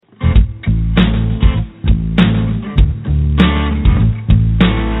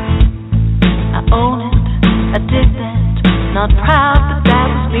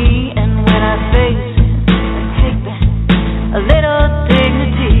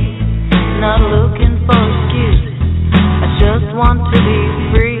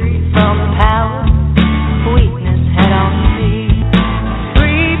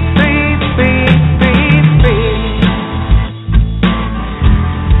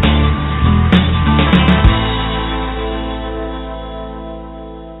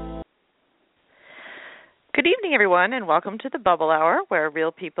everyone, and welcome to the Bubble Hour, where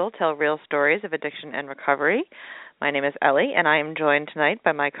real people tell real stories of addiction and recovery. My name is Ellie, and I am joined tonight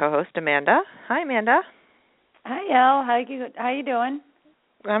by my co-host, Amanda. Hi, Amanda. Hi, Elle. How you doing?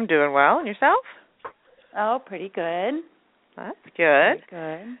 I'm doing well. And yourself? Oh, pretty good. That's good. Pretty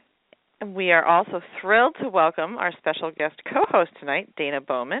good. And we are also thrilled to welcome our special guest co-host tonight, Dana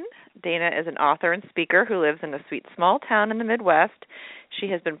Bowman. Dana is an author and speaker who lives in a sweet small town in the Midwest. She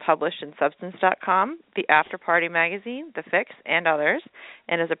has been published in Substance.com, The After Party Magazine, The Fix, and others,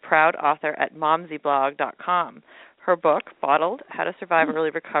 and is a proud author at MomsyBlog.com. Her book, Bottled: How to Survive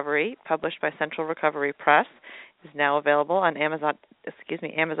Early Recovery, published by Central Recovery Press, is now available on Amazon.com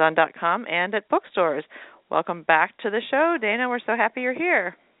and at bookstores. Welcome back to the show, Dana. We're so happy you're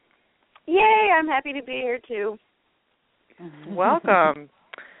here. Yay, I'm happy to be here, too. Welcome.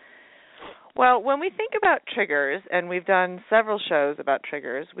 Well, when we think about triggers, and we've done several shows about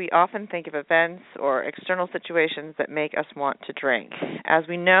triggers, we often think of events or external situations that make us want to drink. As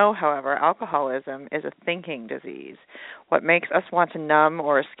we know, however, alcoholism is a thinking disease. What makes us want to numb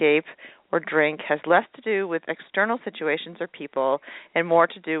or escape or drink has less to do with external situations or people and more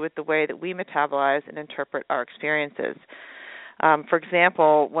to do with the way that we metabolize and interpret our experiences. For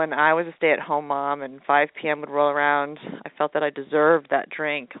example, when I was a stay-at-home mom and 5 p.m. would roll around, I felt that I deserved that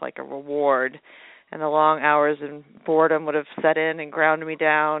drink like a reward. And the long hours and boredom would have set in and ground me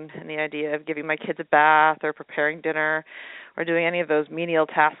down, and the idea of giving my kids a bath or preparing dinner or doing any of those menial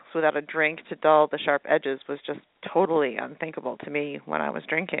tasks without a drink to dull the sharp edges was just totally unthinkable to me when I was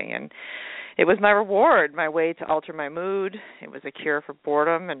drinking. And it was my reward, my way to alter my mood. It was a cure for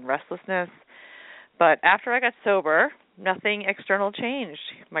boredom and restlessness. But after I got sober, nothing external changed.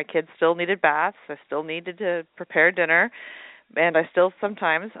 My kids still needed baths. I still needed to prepare dinner. And I still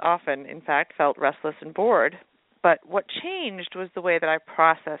sometimes, often, in fact, felt restless and bored. But what changed was the way that I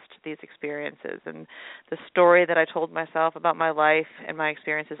processed these experiences, and the story that I told myself about my life and my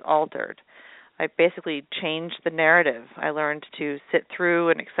experiences altered. I basically changed the narrative. I learned to sit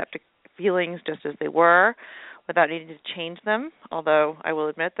through and accept feelings just as they were without needing to change them, although I will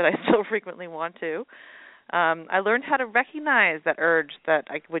admit that I still frequently want to. I learned how to recognize that urge that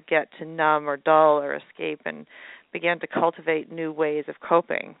I would get to numb or dull or escape and began to cultivate new ways of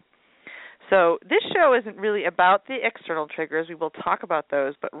coping. So this show isn't really about the external triggers. We will talk about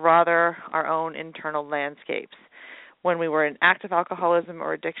those, but rather our own internal landscapes. When we were in active alcoholism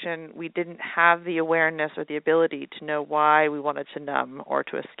or addiction, we didn't have the awareness or the ability to know why we wanted to numb or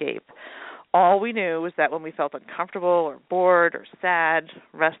to escape. All we knew was that when we felt uncomfortable or bored or sad,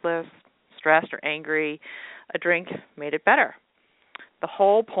 restless, stressed or angry, a drink made it better. The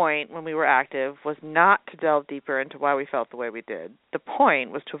whole point when we were active was not to delve deeper into why we felt the way we did. The point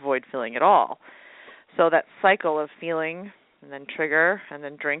was to avoid feeling at all. So that cycle of feeling and then trigger and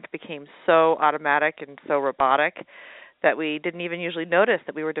then drink became so automatic and so robotic that we didn't even usually notice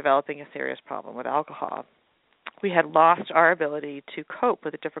that we were developing a serious problem with alcohol. We had lost our ability to cope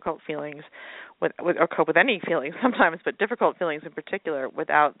with the difficult feelings, or cope with any feelings sometimes, but difficult feelings in particular,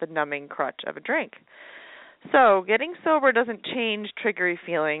 without the numbing crutch of a drink. So getting sober doesn't change triggery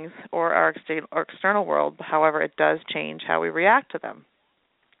feelings or our external world. However, it does change how we react to them.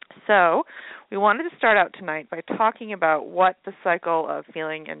 So we wanted to start out tonight by talking about what the cycle of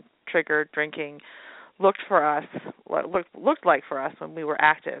feeling and trigger drinking looked like for us when we were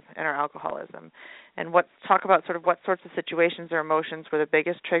active in our alcoholism, and talk about sort of what sorts of situations or emotions were the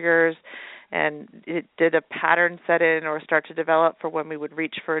biggest triggers, and did a pattern set in or start to develop for when we would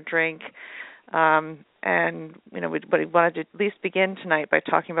reach for a drink. And we wanted to at least begin tonight by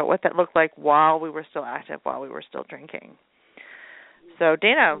talking about what that looked like while we were still active, while we were still drinking. So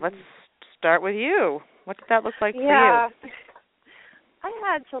Dana, let's start with you. What did that look like for you? I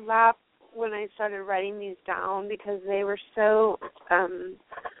had to laugh when I started writing these down because they were so, I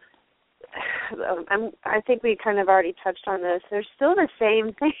think we kind of already touched on this. They're still the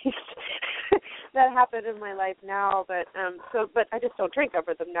same things that happen in my life now, but I just don't drink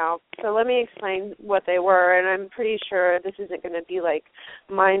over them now. So let me explain what they were, and I'm pretty sure this isn't going to be like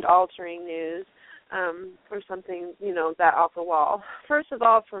mind-altering news. Or something, that off the wall. First of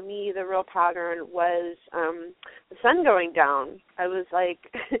all, for me, the real pattern was the sun going down. I was like,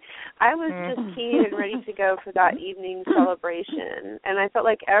 I was just keen and ready to go for that evening celebration. And I felt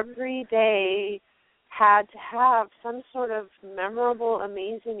like every day had to have some sort of memorable,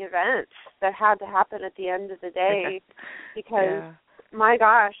 amazing event that had to happen at the end of the day because, my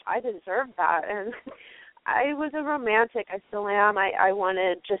gosh, I deserved that. And I was a romantic. I still am. I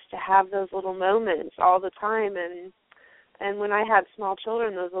wanted just to have those little moments all the time. And when I had small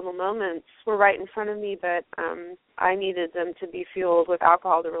children, those little moments were right in front of me, but I needed them to be fueled with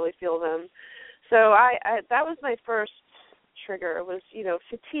alcohol to really feel them. So I that was my first trigger was,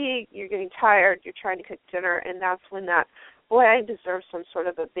 fatigue, you're getting tired, you're trying to cook dinner, and that's when that, boy, I deserve some sort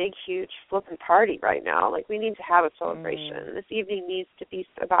of a big, huge flipping party right now. Like, we need to have a celebration. This evening needs to be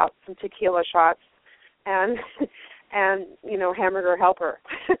about some tequila shots and hamburger helper.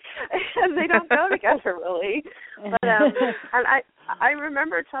 And they don't go together really. But and I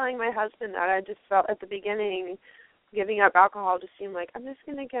remember telling my husband that I just felt at the beginning giving up alcohol just seemed like I'm just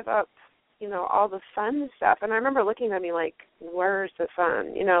going to give up, all the fun stuff. And I remember looking at me like, where's the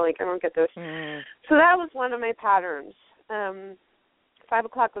fun? Like, I don't get this. So that was one of my patterns. 5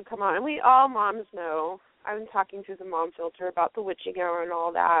 o'clock would come on, and we all moms know. I've been talking through the mom filter about the witching hour and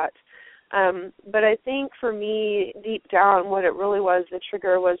all that. But I think for me, deep down, what it really was, the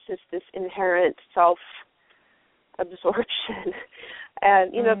trigger was just this inherent self-absorption.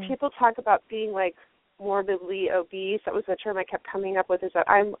 And, people talk about being like morbidly obese. That was the term I kept coming up with, is that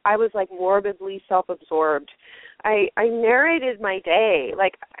I was like morbidly self-absorbed. I narrated my day.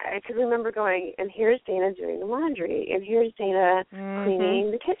 Like, I could remember going, and here's Dana doing the laundry, and here's Dana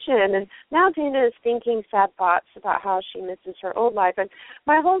cleaning the kitchen, and now Dana is thinking sad thoughts about how she misses her old life. And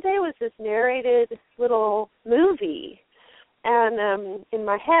my whole day was this narrated little movie, and in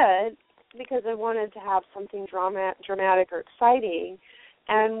my head, because I wanted to have something dramatic or exciting.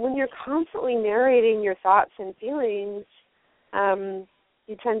 And when you're constantly narrating your thoughts and feelings,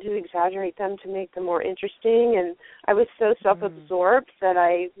 you tend to exaggerate them to make them more interesting. And I was so self-absorbed that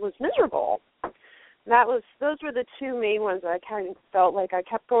I was miserable. Those were the two main ones that I kind of felt like I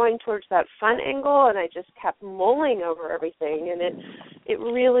kept going towards that fun angle, and I just kept mulling over everything. And it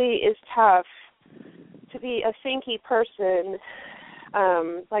really is tough to be a thinky person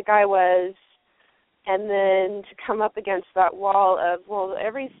like I was, and then to come up against that wall of, well,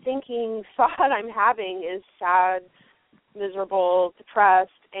 every thinking thought I'm having is sad, miserable, depressed,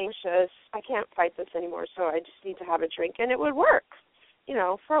 anxious. I can't fight this anymore, so I just need to have a drink. And it would work.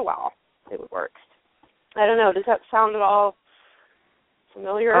 For a while, it would work. I don't know. Does that sound at all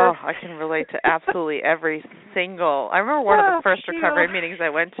familiar? Oh, I can relate to absolutely every single. I remember one of the first recovery meetings I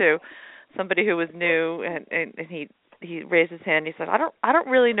went to, somebody who was new, and he raised his hand. He said, I don't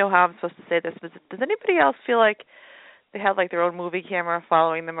really know how I'm supposed to say this, but does anybody else feel like they have like their own movie camera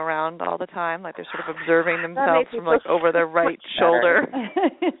following them around all the time, like they're sort of observing themselves from like over their right shoulder?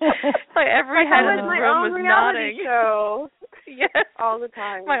 Like every head in the room was nodding. Show. Yes, all the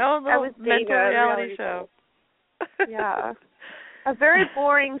time. My own little mental reality show. Yeah. A very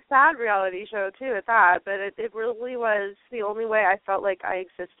boring, sad reality show, too, at that. But it really was the only way I felt like I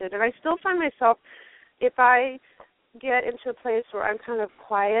existed. And I still find myself, if I get into a place where I'm kind of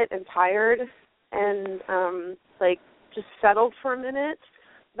quiet and tired and, just settled for a minute,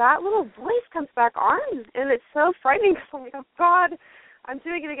 that little voice comes back on. And it's so frightening because I'm like, oh, God, I'm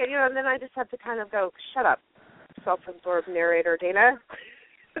doing it again. And then I just have to kind of go, shut up, self-absorbed narrator, Dana.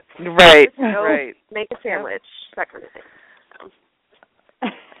 Right, right. Make a sandwich, that kind of thing.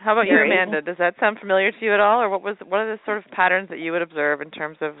 How about you, Amanda? Does that sound familiar to you at all, or what are the sort of patterns that you would observe in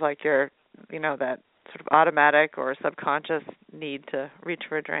terms of like your, that sort of automatic or subconscious need to reach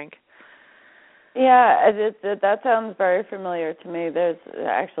for a drink? Yeah, that sounds very familiar to me. There's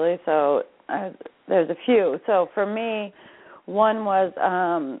actually there's a few. So for me, one was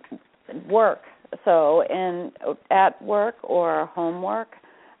work. So at work or homework.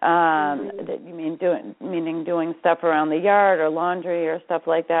 You mean doing stuff around the yard or laundry or stuff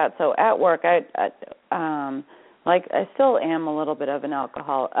like that. So at work, I still am a little bit of an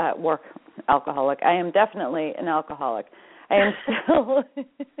alcoholic. I am definitely an alcoholic. I am still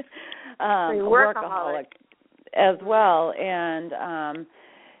a workaholic as well. And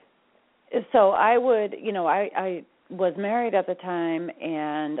so I would, I was married at the time,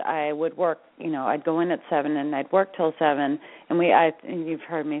 and I would work, I'd go in at 7 and I'd work till 7, and you've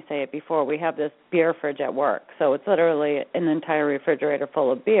heard me say it before, we have this beer fridge at work, so it's literally an entire refrigerator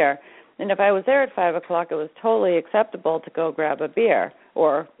full of beer, and if I was there at 5 o'clock, it was totally acceptable to go grab a beer,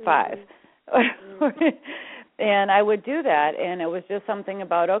 or 5, and I would do that, and it was just something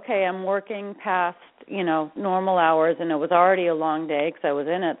about, okay, I'm working past, normal hours, and it was already a long day because I was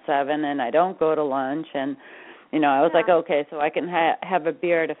in at 7, and I don't go to lunch, and I was like, okay, so I can have a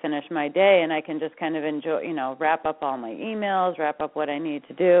beer to finish my day, and I can just kind of enjoy, wrap up all my emails, wrap up what I need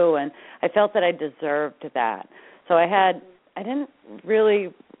to do, and I felt that I deserved that. So I didn't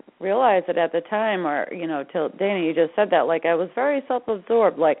really realize it at the time, or, till Dana, you just said that, like I was very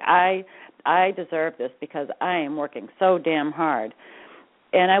self-absorbed, like I deserve this because I am working so damn hard.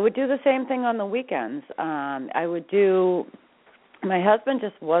 And I would do the same thing on the weekends. My husband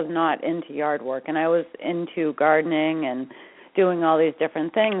just was not into yard work, and I was into gardening and doing all these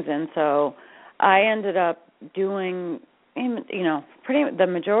different things. And so I ended up doing, pretty the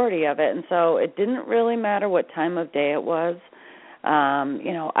majority of it, and so it didn't really matter what time of day it was.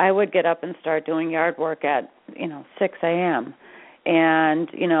 I would get up and start doing yard work at 6 a.m. And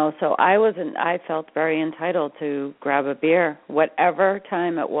so I felt very entitled to grab a beer, whatever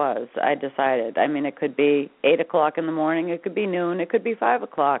time it was. I decided. I mean, it could be 8:00 in the morning, it could be noon, it could be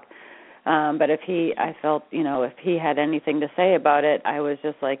 5:00. But if he had anything to say about it, I was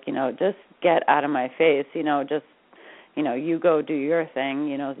just like, just get out of my face, just, you go do your thing,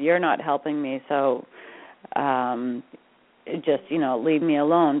 you're not helping me, so just, leave me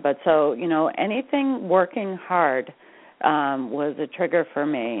alone. But so, anything working hard was a trigger for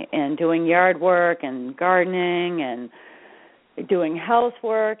me, and doing yard work and gardening and doing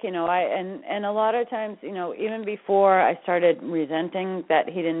housework, and a lot of times, even before I started resenting that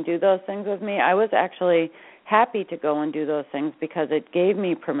he didn't do those things with me, I was actually happy to go and do those things because it gave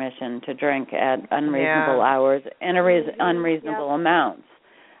me permission to drink at unreasonable hours and unreasonable amounts.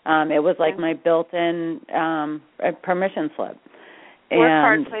 It was like my built-in permission slip. Work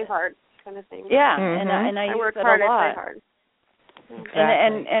hard, play hard kind of thing. Yeah, and I work used it hard, a lot. I play hard.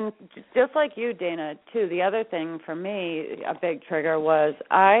 Exactly. And just like you, Dana, too, the other thing for me, a big trigger was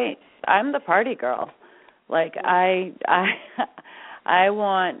I'm the party girl. Like I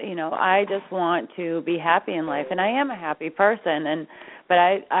want, I just want to be happy in life, and I am a happy person, but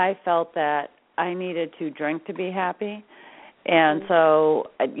I felt that I needed to drink to be happy. And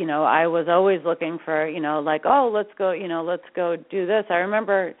so, I was always looking for, like, oh, let's go do this. I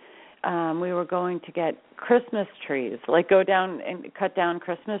remember we were going to get Christmas trees, like go down and cut down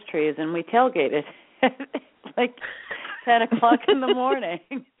Christmas trees, and we tailgated at like 10:00 in the morning.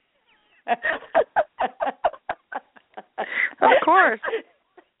 Of course.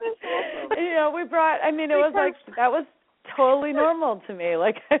 We brought, it was like, that was totally normal to me.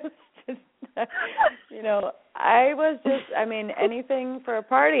 Like, I was just, I was just, anything for a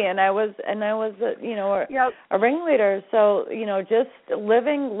party, and I was, a ringleader. So, just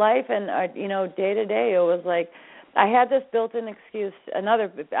living life and, day to day, it was like, I had this built-in excuse,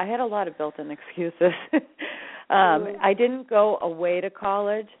 I had a lot of built-in excuses. I didn't go away to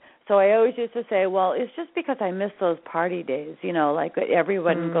college, so I always used to say, well, it's just because I miss those party days, like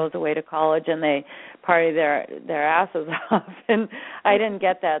everyone goes away to college and they party their asses off, and I didn't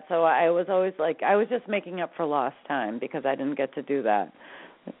get that, so I was always like, I was just making up for lost time because I didn't get to do that,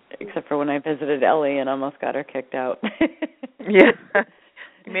 except for when I visited Ellie and almost got her kicked out. Yeah,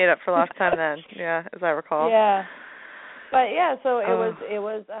 you made up for lost time then, yeah, as I recall. Yeah. But yeah, so it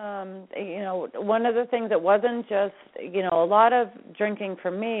was one of the things that wasn't just, a lot of drinking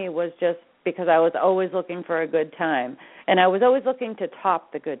for me was just because I was always looking for a good time, and I was always looking to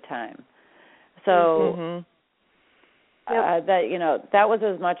top the good time. So that was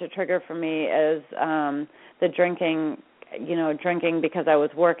as much a trigger for me as the drinking because I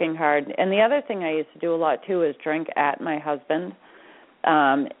was working hard. And the other thing I used to do a lot too is drink at my husband.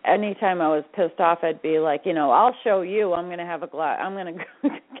 Anytime I was pissed off, I'd be like, I'll show you. I'm going to have a glass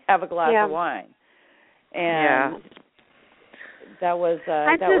of wine. And that was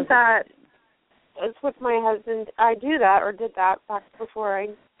I did that. It's with my husband. I do that or did that back before I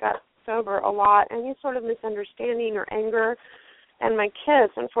got sober a lot. Any sort of misunderstanding or anger, and my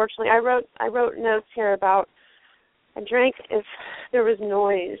kids. Unfortunately, I wrote notes here about. I drank if there was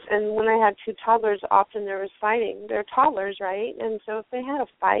noise, and when I had two toddlers, often there was fighting. They're toddlers, right? And so if they had a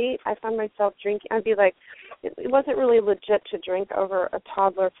fight, I found myself drinking. I'd be like, it wasn't really legit to drink over a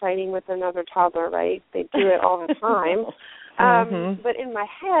toddler fighting with another toddler, right? They do it all the time. But in my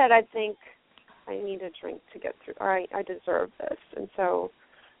head, I'd think, I need a drink to get through, or I deserve this. And so,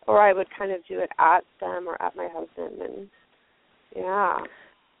 or I would kind of do it at them or at my husband, and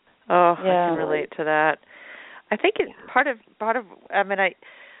I can relate to that. I think it's part of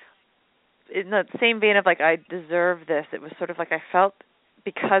in the same vein of like I deserve this, it was sort of like I felt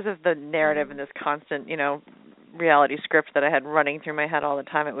because of the narrative and this constant, reality script that I had running through my head all the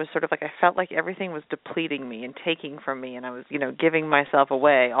time, it was sort of like I felt like everything was depleting me and taking from me, and I was, giving myself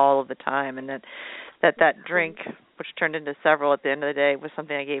away all of the time, and that drink, which turned into several at the end of the day, was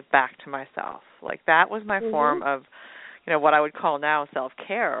something I gave back to myself. Like that was my form of, what I would call now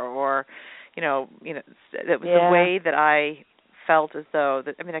self-care, or it was the way that I felt as though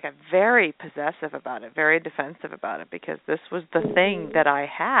that, I got very possessive about it, very defensive about it, because this was the thing that I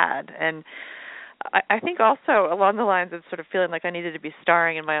had. And I think also along the lines of sort of feeling like I needed to be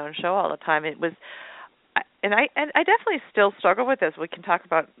starring in my own show all the time, it was, and I definitely still struggle with this. We can talk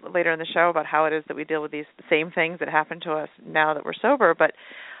about later in the show about how it is that we deal with these same things that happen to us now that we're sober, but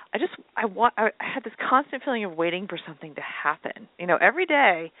I had this constant feeling of waiting for something to happen. Every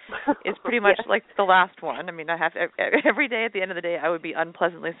day is pretty much like the last one. I mean, every day at the end of the day I would be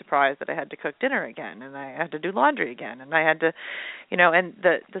unpleasantly surprised that I had to cook dinner again, and I had to do laundry again, and I had to, and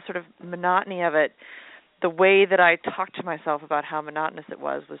the sort of monotony of it, the way that I talked to myself about how monotonous it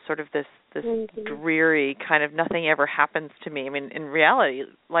was sort of this dreary kind of nothing ever happens to me. I mean, in reality,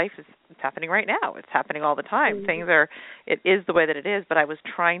 life it's happening right now. It's happening all the time. It is the way that it is, but I was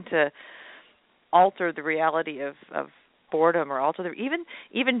trying to alter the reality of boredom, or alter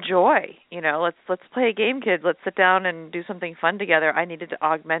even joy. Let's play a game, kid. Let's sit down and do something fun together. I needed to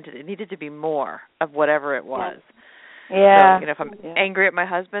augment it. It needed to be more of whatever it was. Yeah. So, if I'm angry at my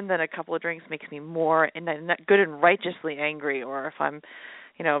husband, then a couple of drinks makes me more good and righteously angry. Or if I'm,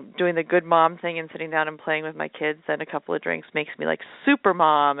 doing the good mom thing and sitting down and playing with my kids, then a couple of drinks makes me like super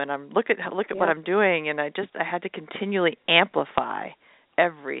mom. And I'm look at what I'm doing, and I had to continually amplify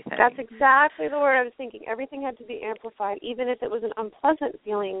everything. That's exactly the word I was thinking. Everything had to be amplified, even if it was an unpleasant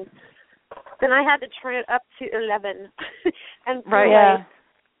feeling. Then I had to turn it up to 11, and I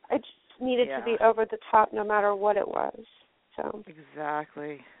just needed to be over the top no matter what it was. So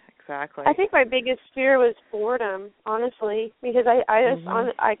exactly. I think my biggest fear was boredom, honestly, because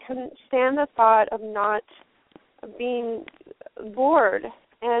I couldn't stand the thought of not being bored.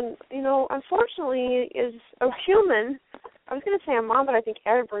 And unfortunately, as a human, I was going to say a mom, but I think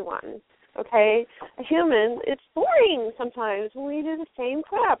everyone. Okay, a human, it's boring sometimes when we do the same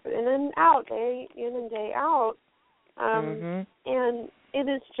crap in and out, day in and day out. And it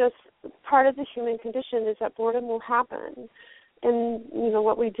is just part of the human condition is that boredom will happen. And,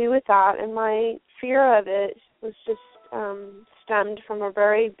 what we do with that. And my fear of it was just stemmed from a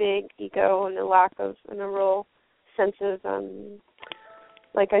very big ego and a lack of, and a real sense of,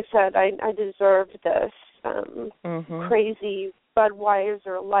 like I said, I deserved this crazy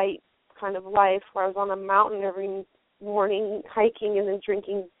Budweiser light kind of life where I was on a mountain every morning hiking and then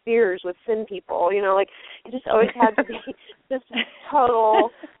drinking beers with thin people. It just always had to be this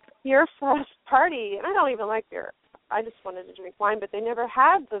total beer-fest party. And I don't even like beer. I just wanted to drink wine, but they never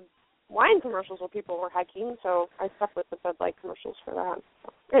had the wine commercials where people were hiking, so I stuck with the Bud Light commercials for that.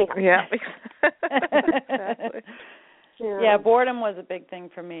 So, anyhow. Yeah. Exactly. Yeah, boredom was a big thing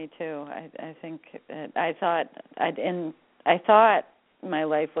for me too. I think I thought my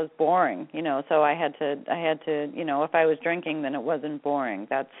life was boring, so I had to, if I was drinking, then it wasn't boring.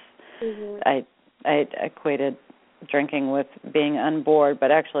 That's I equated drinking with being unbored,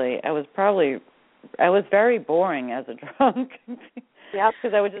 but actually I was very boring as a drunk. Yep.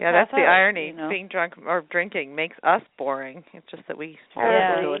 Because I would just that's the irony. Being drunk or drinking makes us boring. It's just that we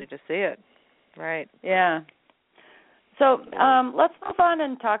have the ability to see it. Right. Yeah. So let's move on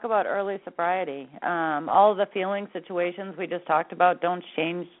and talk about early sobriety. All of the feeling situations we just talked about don't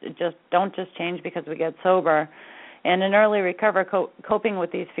just change because we get sober. And in early recovery, coping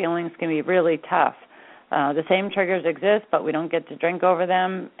with these feelings can be really tough. The same triggers exist, but we don't get to drink over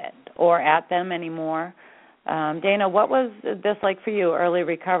them or at them anymore. Dana, what was this like for you, early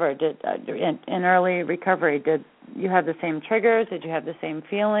recovery? In early recovery, did you have the same triggers? Did you have the same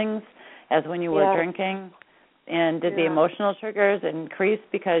feelings as when you were drinking? And did the emotional triggers increase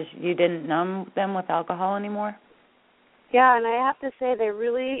because you didn't numb them with alcohol anymore? Yeah, and I have to say they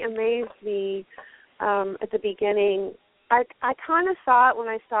really amazed me at the beginning. I kind of thought when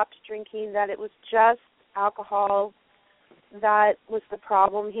I stopped drinking that it was just alcohol that was the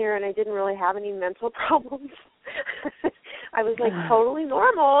problem here, and I didn't really have any mental problems. I was like totally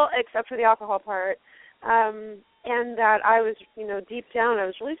normal except for the alcohol part. And that I was, deep down, I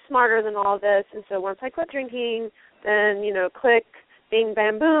was really smarter than all this. And so once I quit drinking, then, click, bing,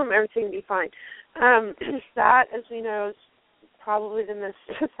 bam, boom, everything would be fine. That, as we know, is probably the most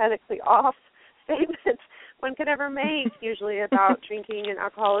pathetically off statement one could ever make, usually, about drinking and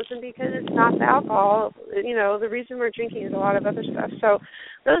alcoholism, because it's not the alcohol. The reason we're drinking is a lot of other stuff. So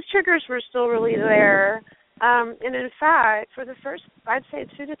those triggers were still really there. And in fact, for the first, I'd say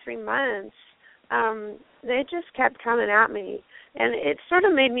 2 to 3 months, they just kept coming at me. And it sort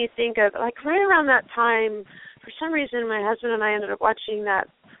of made me think of, like, right around that time, for some reason, my husband and I ended up watching that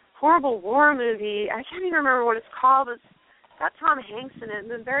horrible war movie. I can't even remember what it's called. It's got Tom Hanks in it. In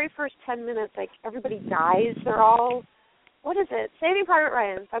the very first 10 minutes, like, everybody dies. They're all, what is it? Saving Private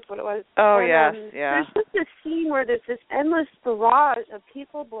Ryan. That's what it was. Oh, and, yes, yeah. There's just this scene where there's this endless barrage of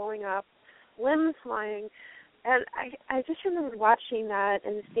people blowing up, limbs flying. And I just remember watching that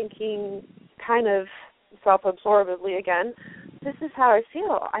and thinking kind of self-absorbedly again, this is how I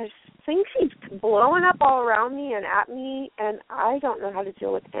feel. I think he's blowing up all around me and at me, and I don't know how to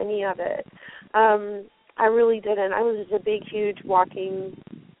deal with any of it. I really didn't. I was a big, huge walking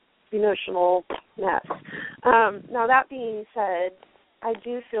emotional mess. Now that being said, I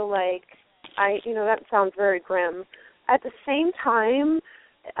do feel like that sounds very grim. At the same time,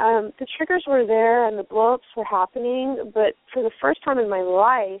 the triggers were there and the blow-ups were happening, but for the first time in my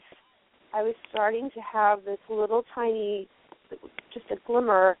life, I was starting to have this little tiny, just a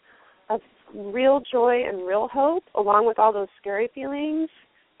glimmer of real joy and real hope, along with all those scary feelings.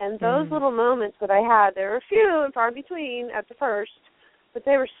 And those little moments that I had, there were few and far between at the first, but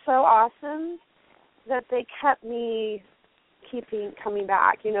they were so awesome that they kept me coming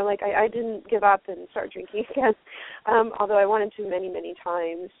back. I didn't give up and start drinking again, although I wanted to many, many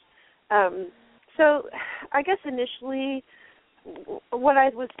times. So I guess initially what I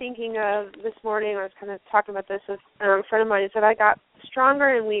was thinking of this morning, I was kind of talking about this with a friend of mine, is that I got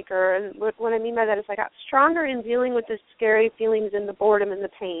stronger and weaker. And what I mean by that is I got stronger in dealing with the scary feelings and the boredom and the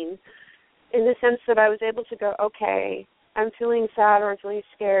pain, in the sense that I was able to go, okay, I'm feeling sad or I'm feeling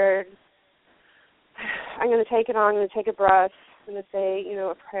scared. I'm going to take it on. I'm going to take a breath. I'm going to say,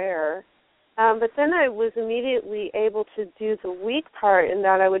 a prayer. But then I was immediately able to do the weak part, in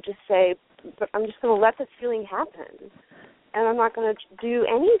that I would just say, but I'm just going to let this feeling happen. And I'm not going to do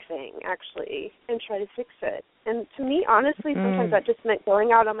anything, actually, and try to fix it. And to me, honestly, sometimes that just meant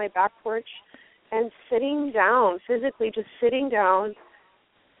going out on my back porch and sitting down, physically just sitting down.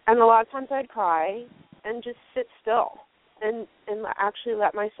 And a lot of times I'd cry and just sit still and actually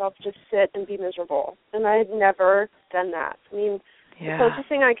let myself just sit and be miserable. And I had never done that. I mean, the closest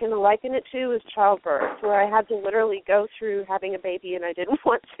thing I can liken it to is childbirth, where I had to literally go through having a baby and I didn't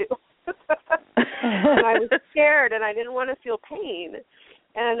want to. And I was scared and I didn't want to feel pain.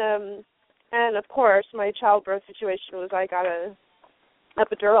 And of course, my childbirth situation was I got a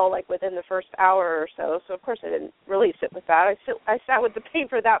epidural within the first hour or so. So of course I didn't really sit with that. I sat with the pain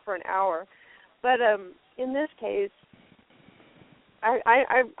for that for an hour. But in this case,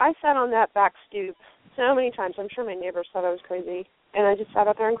 I sat on that back stoop so many times. I'm sure my neighbors thought I was crazy. And I just sat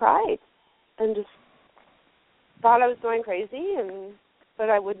up there and cried and just thought I was going crazy, but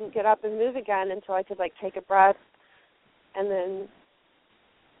I wouldn't get up and move again until I could take a breath and then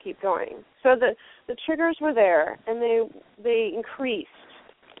keep going. So the triggers were there, and they increased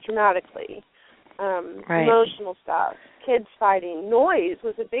dramatically. Right. Emotional stuff, kids fighting, noise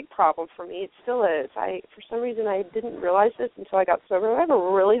was a big problem for me. It still is. For some reason I didn't realize this until I got sober. I have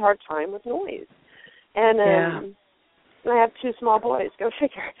a really hard time with noise, and I have 2 small boys. Go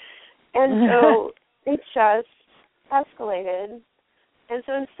figure. And so it just escalated. And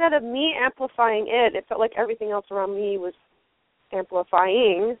so instead of me amplifying it felt like everything else around me was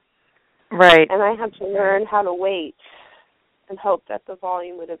amplifying. Right. And I had to learn how to wait and hope that the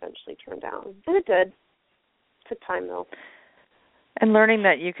volume would eventually turn down. And it did. It took time, though. And learning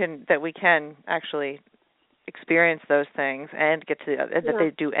that we can actually experience those things and get to that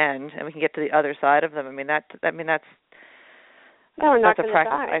they do end, and we can get to the other side of them. That's we're not a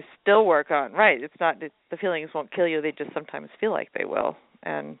practice die. I still work on. Right. It's not the feelings won't kill you. They just sometimes feel like they will.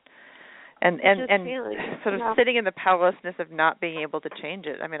 And sort of sitting in the powerlessness of not being able to change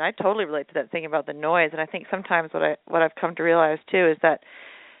it. I totally relate to that thing about the noise, and I think sometimes what I've come to realize too is that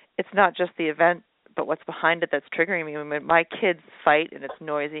it's not just the event, but what's behind it that's triggering me. When my kids fight and it's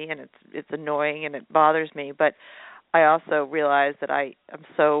noisy and it's annoying and it bothers me, but I also realize that I am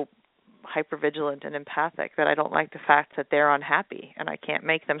so hypervigilant and empathic that I don't like the fact that they're unhappy and I can't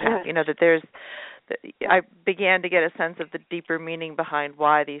make them happy. I began to get a sense of the deeper meaning behind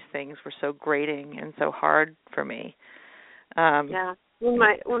why these things were so grating and so hard for me. When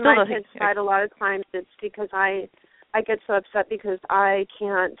my kids fight, a lot of times it's because I get so upset because I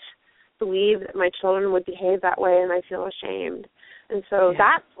can't believe that my children would behave that way, and I feel ashamed. And so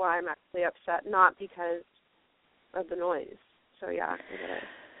that's why I'm actually upset, not because of the noise. So I get it.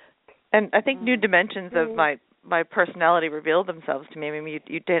 And I think new dimensions of my personality revealed themselves to me.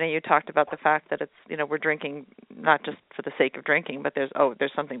 Dana, you talked about the fact that it's, we're drinking not just for the sake of drinking, but there's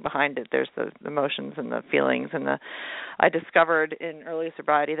something behind it. There's the emotions and the feelings I discovered in early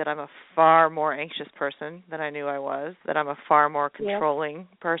sobriety that I'm a far more anxious person than I knew I was, that I'm a far more controlling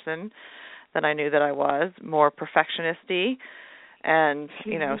person than I knew that I was, more perfectionist-y, and,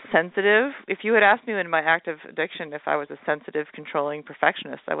 sensitive. If you had asked me in my active addiction if I was a sensitive, controlling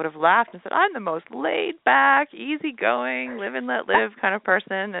perfectionist, I would have laughed and said, I'm the most laid-back, easygoing, live and let live kind of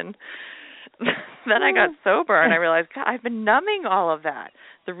person. And then I got sober and I realized, God, I've been numbing all of that.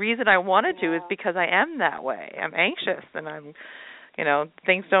 The reason I wanted to is because I am that way. I'm anxious and I'm,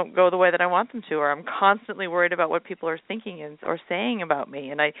 things don't go the way that I want them to, or I'm constantly worried about what people are thinking or saying about me.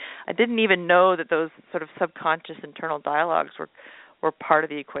 And I didn't even know that those sort of subconscious internal dialogues were part of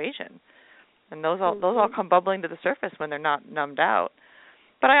the equation. And those all come bubbling to the surface when they're not numbed out.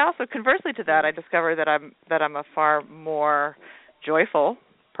 But I also, conversely to that, I discovered that I'm a far more joyful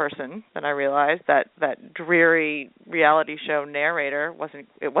person than I realized. That dreary reality show narrator wasn't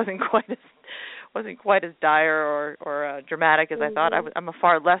quite as dire or dramatic as I thought. I'm a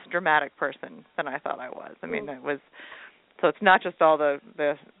far less dramatic person than I thought I was. I mean, so it's not just all the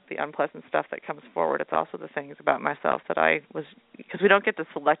unpleasant stuff that comes forward. It's also the things about myself that I was, because we don't get to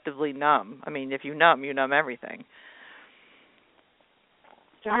selectively numb. I mean, if you numb everything.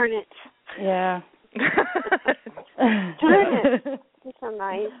 Darn it. Yeah. Darn it. That's so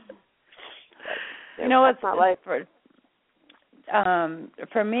nice. You know what's not like for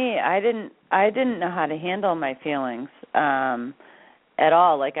me, I didn't know how to handle my feelings at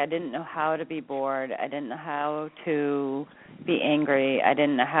all. Like, I didn't know how to be bored. I didn't know how to be angry. I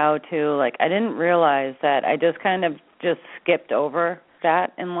didn't know how to, like, I didn't realize that I just kind of just skipped over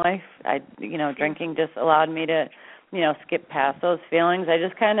that in life. Drinking just allowed me to, skip past those feelings. I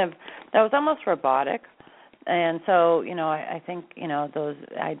just kind of, that was almost robotic. And so, I think,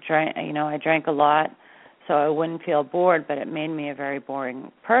 I drank a lot so I wouldn't feel bored, but it made me a very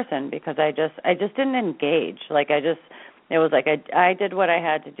boring person because I just didn't engage. Like, it was like I did what I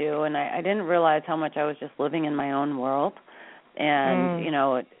had to do, and I didn't realize how much I was just living in my own world. And,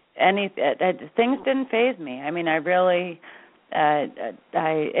 things didn't faze me. I mean, I really,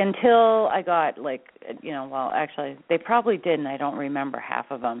 until I got, like, actually, they probably did, and I don't remember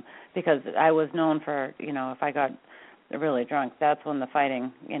half of them because I was known for, if I got really drunk, that's when the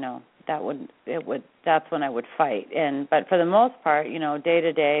fighting, that's when I would fight. But for the most part, day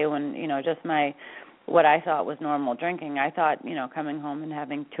to day, when, just what I thought was normal drinking, I thought, coming home and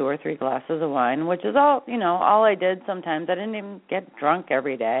having 2 or 3 glasses of wine, which is all, all I did sometimes. I didn't even get drunk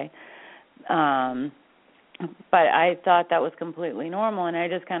every day. But I thought that was completely normal, and I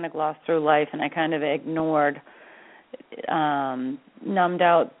just kind of glossed through life, and I kind of ignored, numbed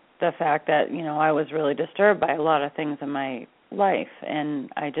out the fact that, I was really disturbed by a lot of things in my life, and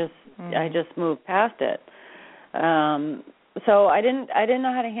I just moved past it. So I didn't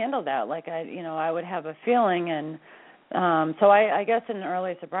know how to handle that. Like, I would have a feeling, and so I guess in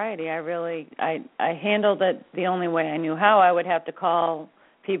early sobriety, I handled it the only way I knew how. I would have to call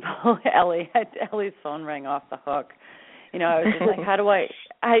people. Ellie's phone rang off the hook. I was just like, how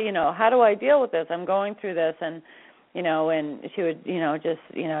do I deal with this? I'm going through this, and and she would just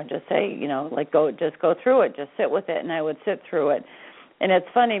say, like, go through it, just sit with it, and I would sit through it. And it's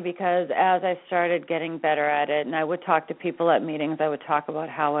funny because as I started getting better at it, and I would talk to people at meetings, I would talk about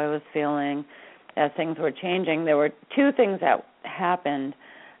how I was feeling as things were changing. There were 2 things that happened.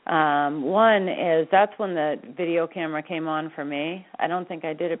 One is that's when the video camera came on for me. I don't think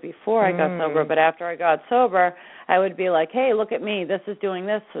I did it before I got sober, but after I got sober, I would be like, hey, look at me. This is doing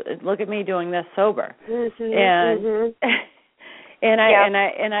this. Look at me doing this sober. And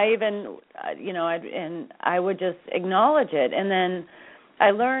and I even, I would just acknowledge it. And then I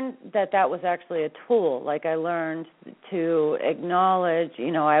learned that was actually a tool. Like, I learned to acknowledge,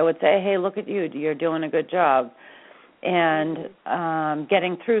 I would say, hey, look at you. You're doing a good job. And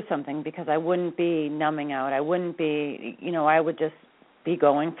getting through something, because I wouldn't be numbing out. I wouldn't be, I would just be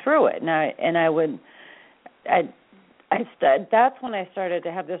going through it. That's when I started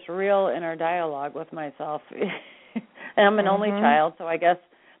to have this real inner dialogue with myself. And I'm an only child, so I guess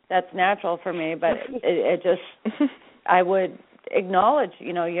that's natural for me, but it just, I would acknowledge,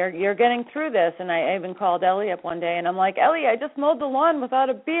 you're getting through this. And I even called Ellie up one day, and I'm like, Ellie, I just mowed the lawn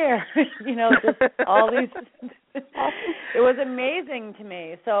without a beer. Just all these. It was amazing to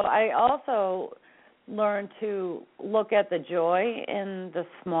me. So I also learned to look at the joy in the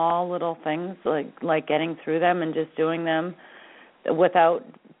small little things, like getting through them and just doing them without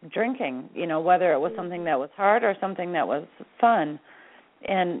drinking, whether it was something that was hard or something that was fun.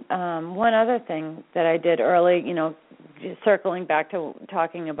 And one other thing that I did early, circling back to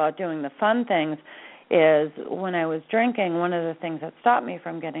talking about doing the fun things, is when I was drinking, one of the things that stopped me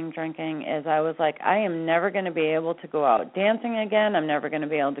from getting drinking is I was like, I am never going to be able to go out dancing again. I'm never going to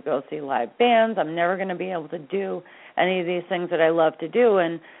be able to go see live bands. I'm never going to be able to do any of these things that I love to do.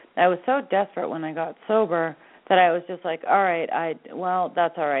 And I was so desperate when I got sober that I was just like, all right,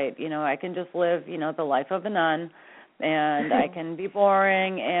 that's all right. I can just live, the life of a nun, and I can be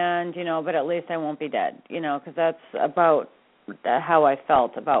boring, and, but at least I won't be dead, because that's about how I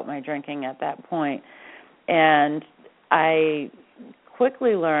felt about my drinking at that point. And I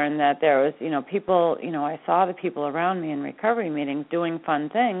quickly learned that there was, people, I saw the people around me in recovery meetings doing fun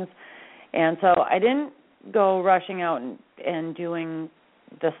things. And so I didn't go rushing out and doing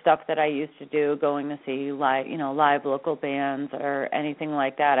the stuff that I used to do, going to see live local bands or anything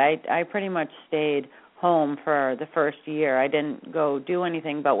like that. I pretty much stayed home for the first year. I didn't go do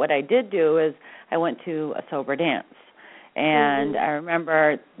anything, but what I did do is I went to a sober dance. And I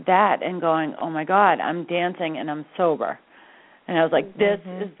remember that and going, oh, my God, I'm dancing and I'm sober. And I was like, this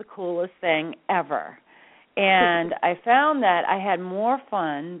is the coolest thing ever. And I found that I had more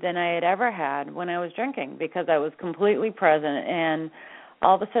fun than I had ever had when I was drinking because I was completely present. And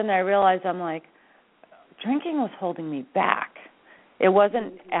all of a sudden I realized I'm like, drinking was holding me back. It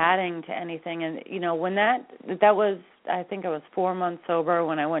wasn't adding to anything. And, you know, when that was, I think I was 4 months sober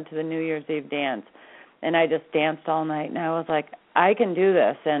when I went to the New Year's Eve dance. And I just danced all night. And I was like, I can do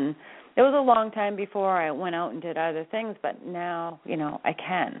this. And it was a long time before I went out and did other things. But now, you know, I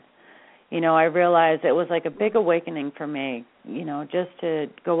can. You know, I realized it was like a big awakening for me, you know, just to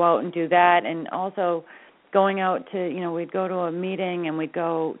go out and do that. And also going out to, you know, we'd go to a meeting and we'd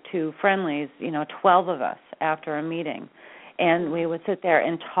go to Friendly's, you know, 12 of us after a meeting. And we would sit there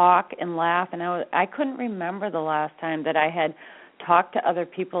and talk and laugh. And I couldn't remember the last time that I had talked to other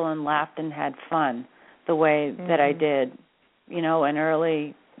people and laughed and had fun the way that I did, you know, in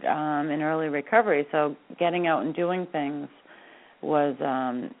early recovery. So getting out and doing things was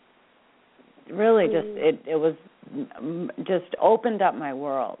really just it was just opened up my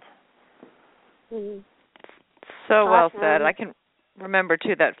world. So well said. I can remember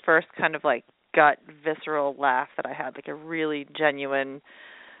too that first kind of like gut visceral laugh that I had, like a really genuine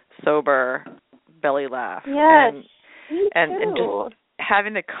sober belly laugh. Yes. And just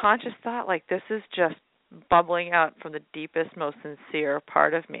having the conscious thought, like, this is just bubbling out from the deepest, most sincere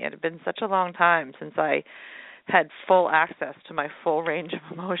part of me. It had been such a long time since I had full access to my full range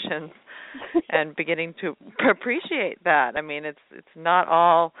of emotions and beginning to appreciate that. I mean, it's not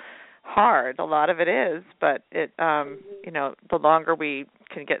all hard. A lot of it is, but it you know, the longer we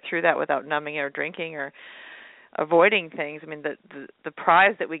can get through that without numbing or drinking or avoiding things, I mean, the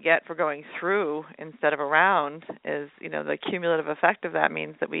prize that we get for going through instead of around is, you know, the cumulative effect of that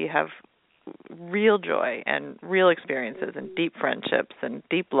means that we have real joy and real experiences and deep friendships and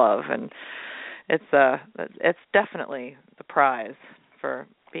deep love, and it's definitely the prize for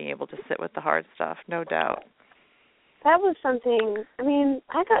being able to sit with the hard stuff, no doubt. That was something, I mean,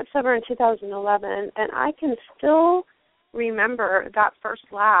 I got sober in 2011, and I can still remember that first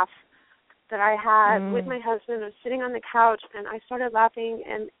laugh that I had with my husband. I was sitting on the couch, and I started laughing,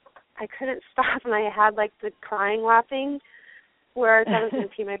 and I couldn't stop, and I had, like, the crying laughing, where I thought I was going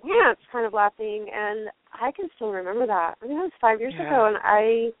to pee my pants kind of laughing, and I can still remember that. I mean, that was 5 years ago,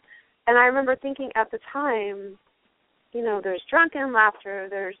 and I remember thinking at the time, you know, there's drunken laughter,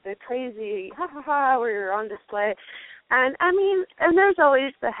 there's the crazy ha-ha-ha where you're on display. And, I mean, and there's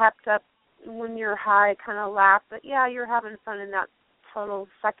always the hepped up when you're high kind of laugh, but, yeah, you're having fun in that total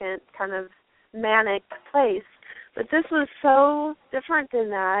second kind of manic place. But this was so different than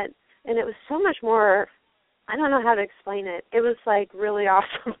that, and it was so much more, I don't know how to explain it. It was, like, really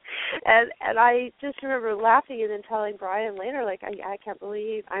awesome. And I just remember laughing and then telling Brian later, like, I can't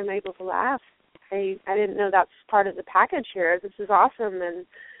believe I'm able to laugh. I didn't know that's part of the package here. This is awesome, and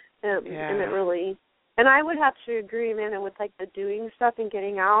it really. And I would have to agree, Amanda, with like the doing stuff and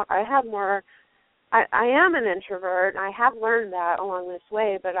getting out. I have more. I am an introvert. I have learned that along this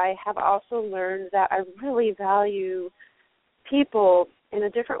way, but I have also learned that I really value people in a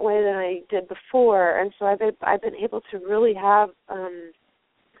different way than I did before, and so I've been able to really have some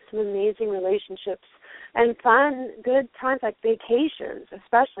amazing relationships and fun, good times, like vacations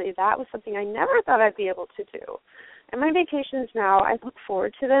especially. That was something I never thought I'd be able to do. And my vacations now, I look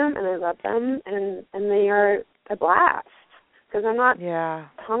forward to them, and I love them, and they are a blast because I'm not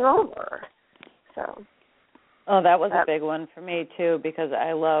hungover. So. Oh, that was a big one for me, too, because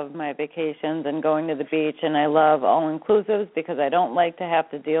I love my vacations and going to the beach, and I love all-inclusives because I don't like to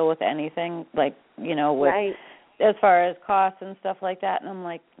have to deal with anything, like, you know, with as far as costs and stuff like that. And I'm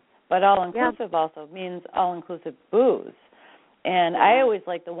like, but all-inclusive also means all-inclusive booze. And I always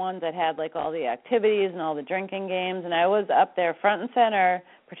liked the ones that had, like, all the activities and all the drinking games, and I was up there front and center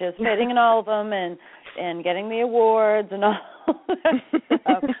participating in all of them and getting the awards and all that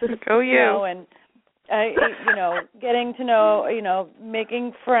stuff. Go you. You know, and you know, getting to know, you know,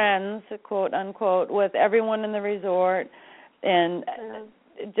 making friends, quote unquote, with everyone in the resort, and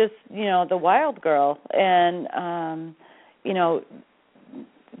just, you know, the wild girl, and you know,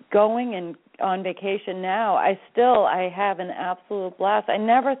 going and on vacation now, I have an absolute blast. I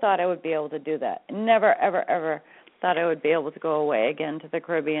never thought I would be able to do that. Never, ever, ever thought I would be able to go away again to the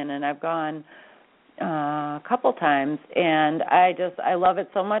Caribbean, and I've gone a couple times, and I love it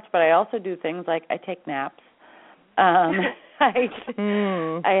so much. But I also do things like I take naps. I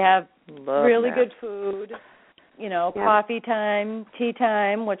have really good food. coffee time, tea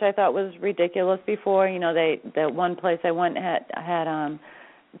time, which I thought was ridiculous before. The one place I went had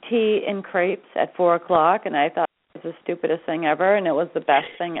tea and crepes at 4:00, and I thought it was the stupidest thing ever, and it was the best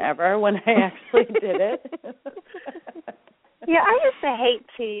thing ever when I actually did it. Yeah, I used to hate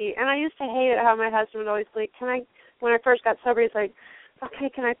tea, and I used to hate it how my husband would always like, when I first got sober, he's like, okay,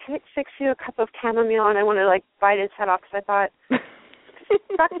 can I fix you a cup of chamomile? And I want to bite his head off because I thought,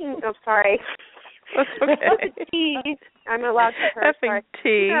 I'm sorry. That's okay. Tea. I'm allowed to curse. Effing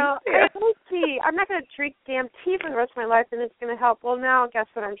tea. I like tea. I'm not going to drink damn tea for the rest of my life, and it's going to help. Well, now guess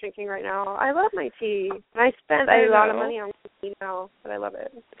what I'm drinking right now? I love my tea. And I spent a lot of money on tea now, but I love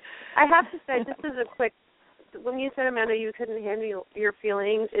it. I have to say, this is a quick. When you said, Amanda, you couldn't handle your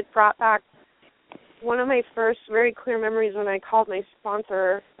feelings, it brought back one of my first very clear memories when I called my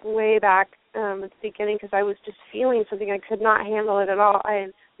sponsor way back at the beginning because I was just feeling something. I could not handle it at all. I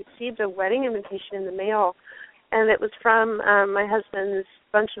received a wedding invitation in the mail, and it was from my husband's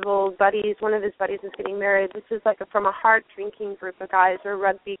bunch of old buddies. One of his buddies is getting married. This is from a hard-drinking group of guys or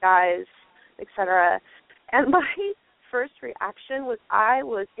rugby guys, etc. And my first reaction was I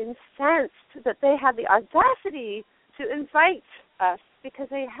was incensed that they had the audacity to invite us because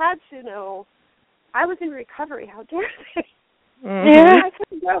they had to know I was in recovery. How dare they? Mm-hmm. Yeah, I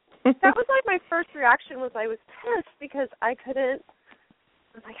couldn't go. That was my first reaction was I was pissed because I couldn't.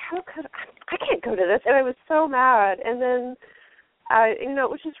 I'm like, how could I can't go to this, and I was so mad. And then,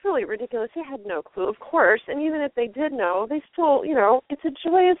 which is really ridiculous. They had no clue, of course. And even if they did know, they still, it's a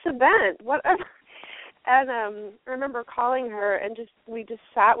joyous event, whatever. And I remember calling her, and we just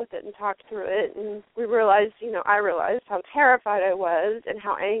sat with it and talked through it, and we realized, I realized how terrified I was and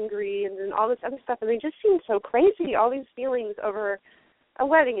how angry and then all this other stuff, and they just seemed so crazy, all these feelings over a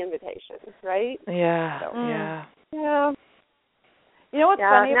wedding invitation, right? Yeah, so, yeah. Yeah. You know what's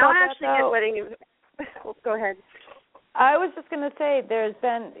funny now about I actually that, get though? wedding well, go ahead. I was just going to say there's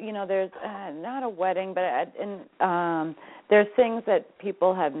been, there's not a wedding, but there's things that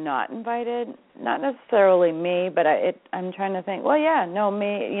people have not invited, not necessarily me, but I'm trying to think, well, yeah, no,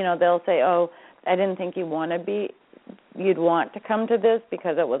 me, they'll say, oh, I didn't think you'd want to come to this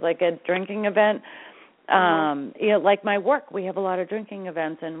because it was like a drinking event. Like my work, we have a lot of drinking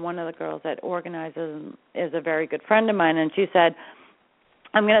events, and one of the girls that organizes is a very good friend of mine, and she said,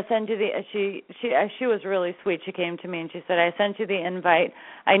 I'm going to send you she was really sweet. She came to me and she said, I sent you the invite.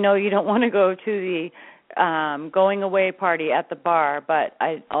 I know you don't want to go to the going away party at the bar, but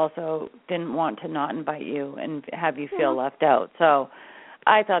I also didn't want to not invite you and have you feel left out. So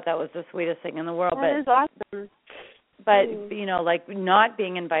I thought that was the sweetest thing in the world. That is awesome. But, not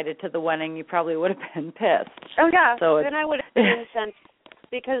being invited to the wedding, you probably would have been pissed. Oh, yeah. So then I would have been incensed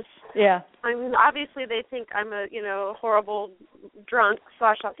because, I mean, obviously they think I'm a, horrible drunk /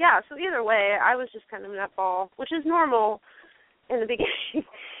 yeah, so either way, I was just kind of nutball, which is normal in the beginning.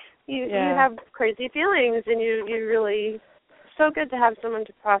 You have crazy feelings, and you really, so good to have someone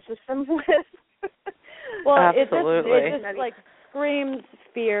to process them with. Well, absolutely. It just screams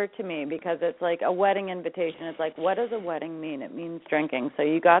fear to me because it's like a wedding invitation. It's like, what does a wedding mean? It means drinking. So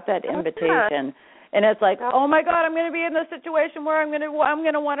you got that invitation, and it's like, oh my God, I'm going to be in this situation where I'm going to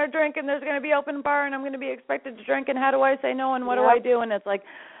want to drink, and there's going to be open bar, and I'm going to be expected to drink, and how do I say no, and what do I do? And it's like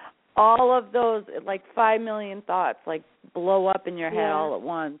all of those 5 million thoughts blow up in your head all at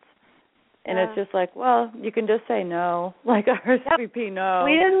once. And it's just like, well, you can just say no, RSVP no.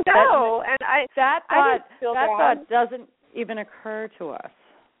 We didn't go, that thought doesn't even occur to us.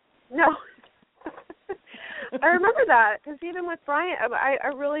 No. I remember that because even with Brian, I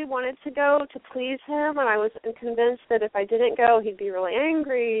really wanted to go to please him, and I was convinced that if I didn't go, he'd be really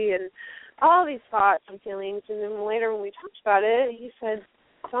angry, and all these thoughts and feelings. And then later when we talked about it, he said,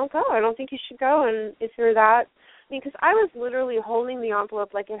 don't go. I don't think you should go. And if you're that, because I was literally holding the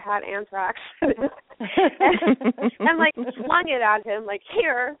envelope like it had anthrax and flung it at him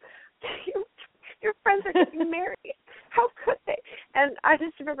here, your friends are getting married. How could they? And I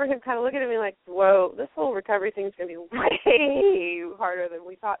just remember him kind of looking at me like, whoa, this whole recovery thing is going to be way harder than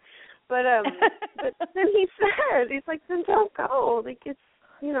we thought. But then he said, he's like, then don't go. It's,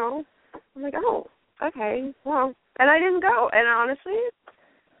 I'm like, oh, okay, well. And I didn't go. And honestly,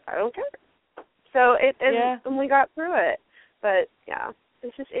 I don't care. So and we got through it. But, yeah,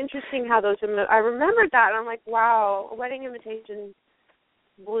 it's just interesting how I remembered that, and I'm like, wow, a wedding invitation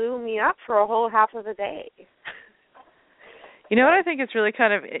blew me up for a whole half of a day. You know what I think is really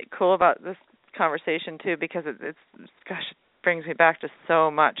kind of cool about this conversation, too, because it brings me back to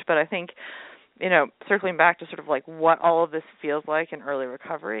so much. But I think, circling back to sort of what all of this feels like in early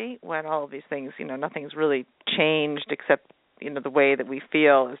recovery, when all of these things, nothing's really changed except, the way that we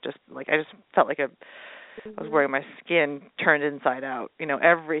feel is just I just felt like a I was wearing my skin turned inside out.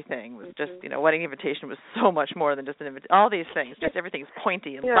 Everything was just, wedding invitation was so much more than just an invitation. All these things, just everything's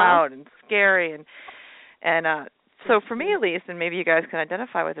pointy and loud and scary. And so for me at least, and maybe you guys can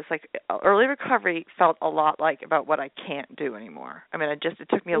identify with this, like early recovery felt a lot like about what I can't do anymore. I mean, it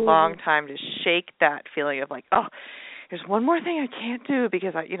took me a long time to shake that feeling of like, oh, there's one more thing I can't do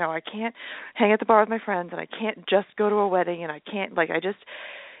because I can't hang at the bar with my friends, and I can't just go to a wedding, and I can't,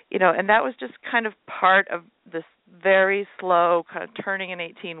 and that was just kind of part of this very slow kind of turning an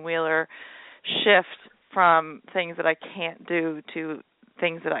 18-wheeler shift from things that I can't do to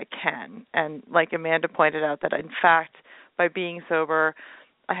things that I can. And like Amanda pointed out, that in fact, by being sober,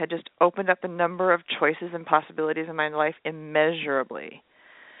 I had just opened up the number of choices and possibilities in my life immeasurably.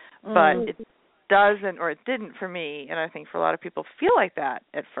 But it doesn't, or it didn't for me, and I think for a lot of people feel like that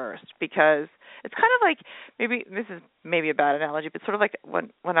at first, because it's kind of like, maybe this is maybe a bad analogy, but sort of like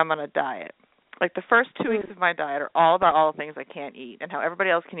when I'm on a diet. Like the first 2 weeks of my diet are all about all the things I can't eat and how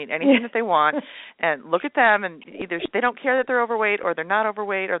everybody else can eat anything that they want, and look at them, and either they don't care that they're overweight or they're not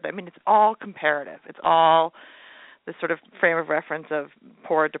overweight, it's all comparative. It's all this sort of frame of reference of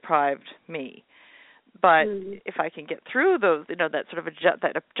poor, deprived me. But if I can get through those, that sort of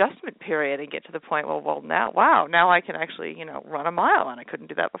that adjustment period and get to the point, now I can actually, run a mile, and I couldn't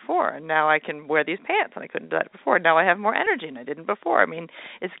do that before. And now I can wear these pants, and I couldn't do that before. Now I have more energy, and I didn't before. I mean,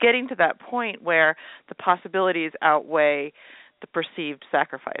 it's getting to that point where the possibilities outweigh the perceived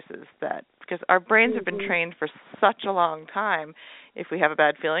sacrifices, because our brains have been trained for such a long time. If we have a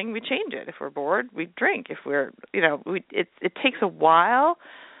bad feeling, we change it. If we're bored, we drink. If we're, it takes a while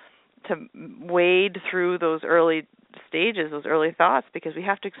to wade through those early stages, those early thoughts, because we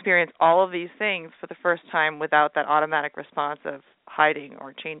have to experience all of these things for the first time without that automatic response of hiding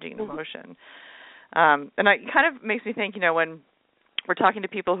or changing an emotion. And it kind of makes me think, when we're talking to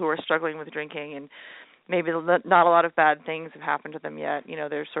people who are struggling with drinking and maybe not a lot of bad things have happened to them yet,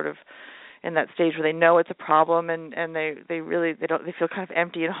 they're sort of in that stage where they know it's a problem, and they feel kind of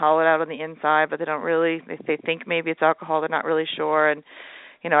empty and hollowed out on the inside, but they think maybe it's alcohol, they're not really sure. And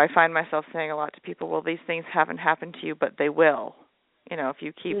I find myself saying a lot to people, well, these things haven't happened to you, but they will. If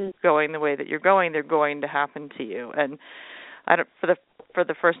you keep going the way that you're going, they're going to happen to you. And for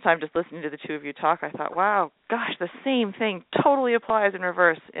the first time, just listening to the two of you talk, I thought, wow, gosh, the same thing totally applies in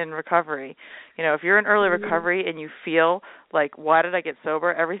reverse in recovery. If you're in early recovery and you feel like, why did I get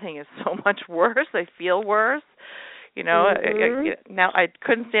sober? Everything is so much worse. I feel worse. Now I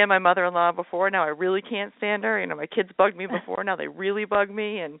couldn't stand my mother-in-law before. Now I really can't stand her. My kids bugged me before. Now they really bug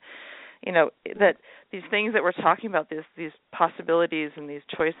me. And, that these things that we're talking about, these possibilities and these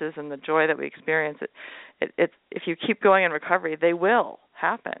choices and the joy that we experience, it if you keep going in recovery, they will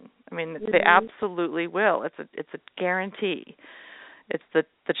happen. They absolutely will. It's a guarantee. It's the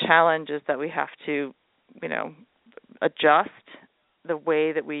challenge is that we have to, adjust the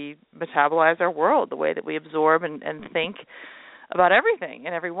way that we metabolize our world, the way that we absorb and think about everything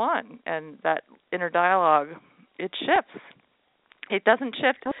and everyone. And that inner dialogue, it shifts. It doesn't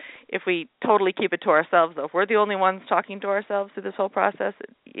shift if we totally keep it to ourselves, though. If we're the only ones talking to ourselves through this whole process,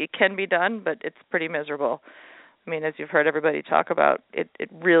 it can be done, but it's pretty miserable. As you've heard everybody talk about, it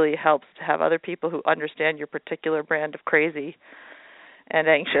really helps to have other people who understand your particular brand of crazy and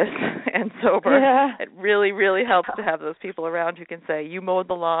anxious and sober. Yeah. It really, really helps to have those people around who can say, you mowed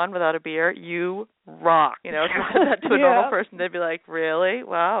the lawn without a beer, you rock. If you said that to a normal person, they'd be like, really?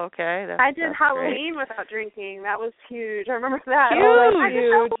 Wow, okay. I did Halloween without drinking. That was huge. I remember that. Huge. I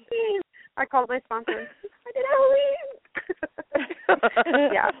did Halloween. I called my sponsor. I did Halloween.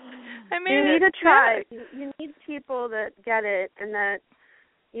 Yeah. You need a tribe. You need people that get it and that,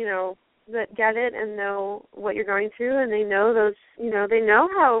 that get it and know what you're going through, and they know they know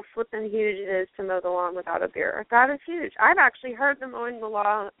how flippin' huge it is to mow the lawn without a beer. That is huge. I've actually heard the mowing the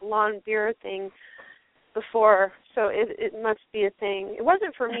lawn beer thing before, so it must be a thing. It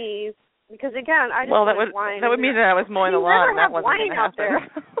wasn't for me because again, I just wine. That would mean that I was mowing the lawn, and that wasn't wine out there.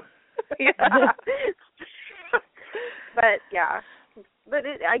 But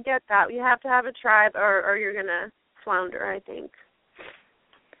I get that. You have to have a tribe, or you're gonna flounder, I think.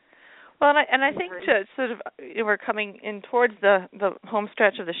 Well, and I think to sort of, we're coming in towards the home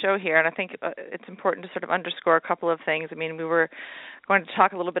stretch of the show here, and I think it's important to sort of underscore a couple of things. We were going to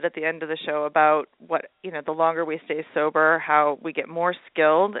talk a little bit at the end of the show about what, the longer we stay sober, how we get more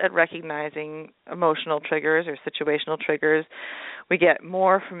skilled at recognizing emotional triggers or situational triggers. We get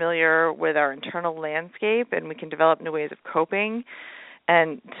more familiar with our internal landscape, and we can develop new ways of coping.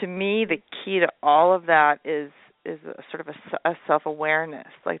 And to me, the key to all of that is a sort of a self-awareness.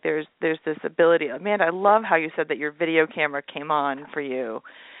 Like there's this ability. Amanda, I love how you said that your video camera came on for you,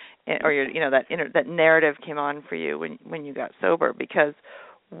 or that narrative came on for you when you got sober, because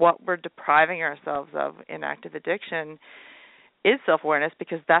what we're depriving ourselves of in active addiction is self-awareness,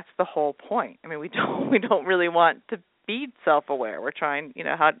 because that's the whole point. I mean, we don't really want to be self-aware. We're trying,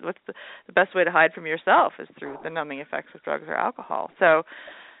 what's the best way to hide from yourself is through the numbing effects of drugs or alcohol. So,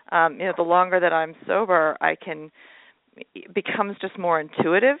 the longer that I'm sober, it becomes just more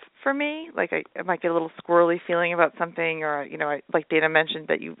intuitive for me. Like I might get a little squirrely feeling about something, or like Dana mentioned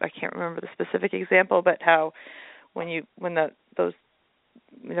that I can't remember the specific example, but how those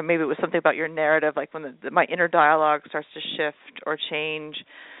maybe it was something about your narrative, like when my inner dialogue starts to shift or change.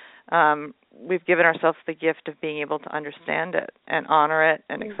 We've given ourselves the gift of being able to understand it and honor it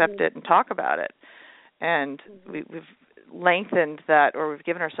and accept it and talk about it, and we've lengthened that, or we've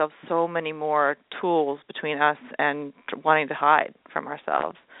given ourselves so many more tools between us and wanting to hide from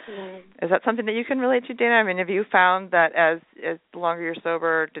ourselves. Is that something that you can relate to, Dana? I mean, have you found that as the longer you're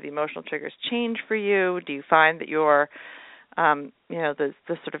sober, do the emotional triggers change for you? Do you find that your the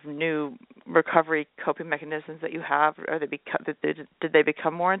sort of new recovery coping mechanisms that you have, did they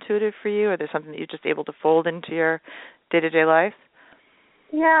become more intuitive for you? Are there something that you're just able to fold into your day-to-day life?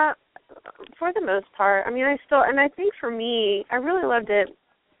 Yeah, for the most part. I mean, I think for me, I really loved it,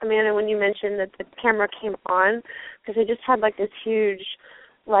 Amanda, when you mentioned that the camera came on, because I just had like this huge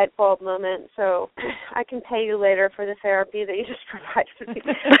light bulb moment. So I can pay you later for the therapy that you just provided me.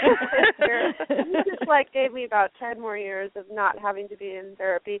 You just like gave me about 10 more years of not having to be in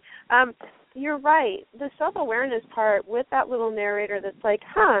therapy. You're right. The self-awareness part with that little narrator that's like,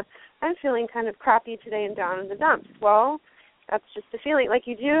 I'm feeling kind of crappy today and down in the dumps. Well, that's just a feeling. Like,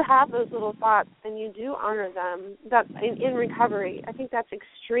 you do have those little thoughts, and you do honor them. That in recovery, I think that's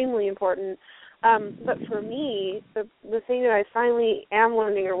extremely important. But for me, the thing that I finally am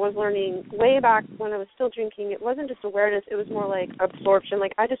learning, or was learning way back when I was still drinking, it wasn't just awareness. It was more like absorption.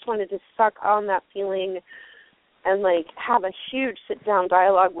 Like, I just wanted to suck on that feeling and, like, have a huge sit-down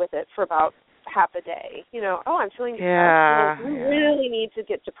dialogue with it for about half a day. I'm feeling depressed. Yeah. We really need to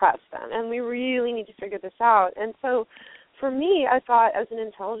get depressed then, and we really need to figure this out. And so for me, I thought, as an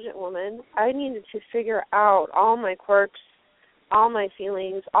intelligent woman, I needed to figure out all my quirks, all my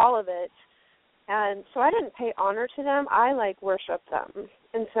feelings, all of it. And so I didn't pay honor to them. I, worshiped them.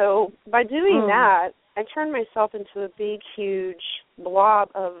 And so by doing that, I turned myself into a big, huge blob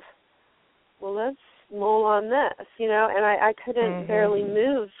of, well, let's mull on this, and I couldn't barely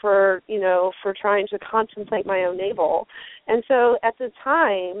move for trying to contemplate my own navel. And so at the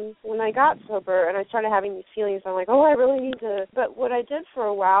time, when I got sober and I started having these feelings, I'm like, I really need to. But what I did for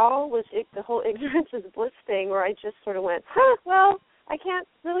a while was the whole ignorance is bliss thing, where I just sort of went, well, I can't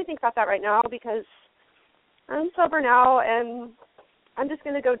really think about that right now because I'm sober now and I'm just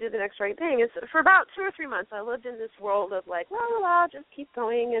going to go do the next right thing. For about 2 or 3 months, I lived in this world of like, just keep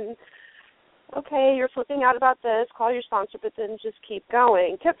going, and okay, you're flipping out about this, call your sponsor, but then just keep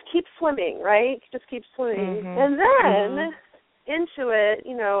going. Keep swimming, right? Just keep swimming. And then into it,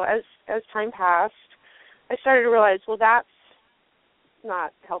 as time passed, I started to realize, well, that's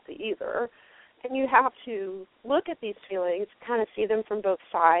not healthy either. And you have to look at these feelings, kind of see them from both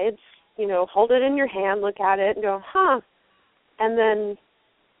sides, hold it in your hand, look at it, and go, and then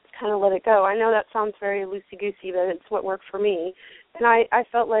kind of let it go. I know that sounds very loosey-goosey, but it's what worked for me. And I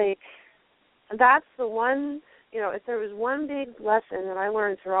felt like that's the one, if there was one big lesson that I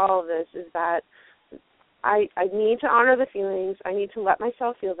learned through all of this, is that I need to honor the feelings. I need to let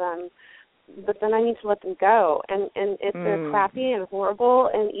myself feel them, but then I need to let them go. And if they're crappy and horrible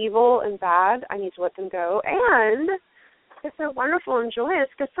and evil and bad, I need to let them go. And if they're wonderful and joyous,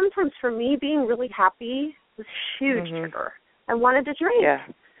 because sometimes for me, being really happy was a huge trigger. I wanted to drink. Yeah.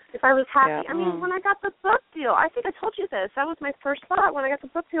 If I was happy. Yeah. I mean, when I got the book deal, I think I told you this. That was my first thought when I got the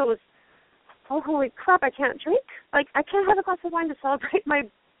book deal was, oh, holy crap, I can't drink? Like, I can't have a glass of wine to celebrate my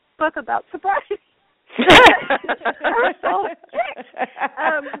book about sobriety. I'm so sick.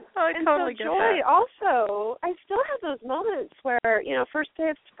 I totally get joy that. Also, I still have those moments where, first day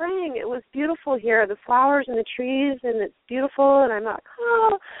of spring, it was beautiful here, the flowers and the trees, and it's beautiful, and I'm like,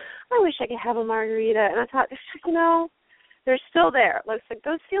 I wish I could have a margarita. And I thought, they're still there. Looks like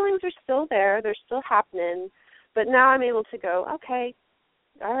those feelings are still there. They're still happening. But now I'm able to go, okay,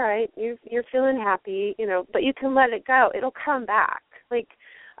 all right, you're feeling happy, but you can let it go. It'll come back. Like,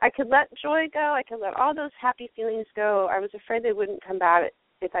 I could let joy go. I could let all those happy feelings go. I was afraid they wouldn't come back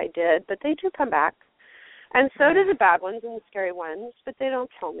if I did, but they do come back. And so do the bad ones and the scary ones, but they don't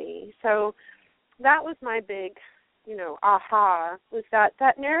kill me. So that was my big, aha, was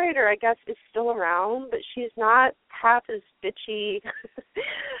that narrator, I guess, is still around, but she's not half as bitchy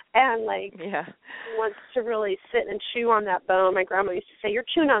and like Yeah. wants to really sit and chew on that bone. My grandma used to say, "You're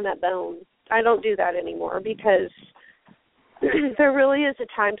chewing on that bone." I don't do that anymore because there really is a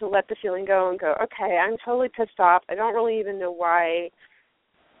time to let the feeling go and go, okay, I'm totally pissed off. I don't really even know why.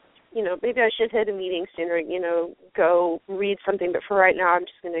 You know, maybe I should hit a meeting soon or, you know, go read something. But for right now, I'm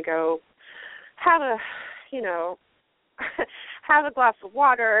just going to go have a, you know, have a glass of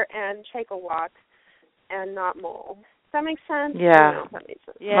water and take a walk and not mull. Does that make sense? Yeah. I don't know if that makes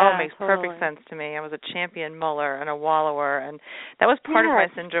sense. Yeah, Mull makes totally. perfect sense to me. I was a champion muller and a wallower, and that was part of my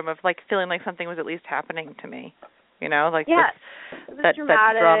syndrome of like feeling like something was at least happening to me. You know, like that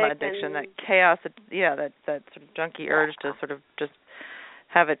drama addiction, that chaos, that sort of junky urge to sort of just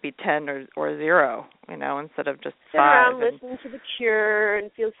have it be 10 or 0, you know, instead of just 5. Around listening to The Cure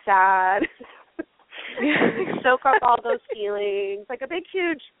and feel sad. Soak up all those feelings like a big,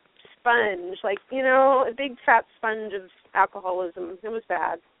 huge sponge, like, you know, a big fat sponge of alcoholism. It was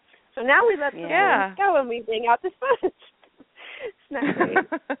bad. So now we let the feelings go and we bring out the sponge. It's not great.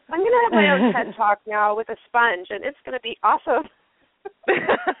 I'm going to have my own TED Talk now with a sponge, and it's going to be awesome.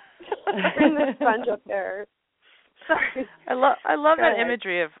 Bring the sponge up there. Sorry. I love that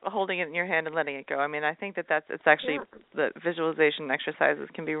imagery of holding it in your hand and letting it go. I mean, I think it's actually the visualization exercises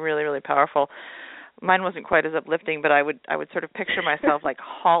can be really, really powerful. Mine wasn't quite as uplifting, but I would sort of picture myself like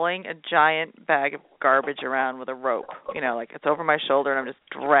hauling a giant bag of garbage around with a rope. You know, like it's over my shoulder and I'm just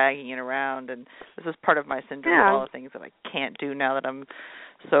dragging it around. And this is part of my syndrome of all the things that I can't do now that I'm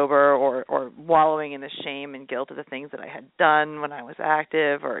sober, or wallowing in the shame and guilt of the things that I had done when I was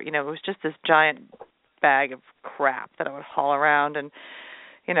active, or, you know, it was just this giant bag of crap that I would haul around, and,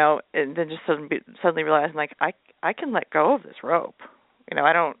 you know, and then just suddenly realizing like I can let go of this rope. You know,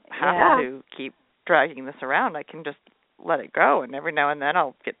 I don't have to keep dragging this around. I can just let it go, and every now and then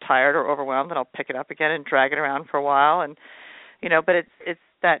I'll get tired or overwhelmed and I'll pick it up again and drag it around for a while, and, you know, but it's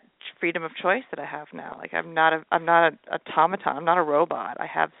that freedom of choice that I have now. Like I'm not an automaton, I'm not a robot. I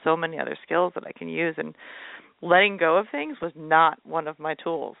have so many other skills that I can use, and letting go of things was not one of my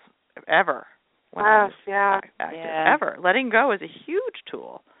tools ever when I was active. Ever. Letting go is a huge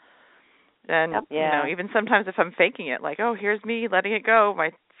tool. And, you know, even sometimes if I'm faking it, like, oh, here's me letting it go,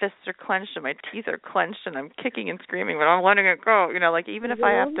 my fists are clenched and my teeth are clenched and I'm kicking and screaming, but I'm letting it go. You know, like even if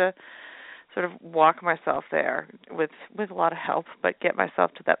I have to sort of walk myself there with a lot of help, but get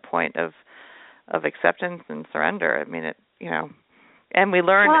myself to that point of acceptance and surrender. I mean, it, you know, and we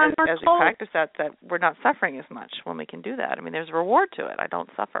learn as we practice that we're not suffering as much when we can do that. I mean, there's a reward to it. I don't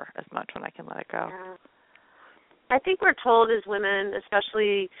suffer as much when I can let it go. Yeah. I think we're told as women,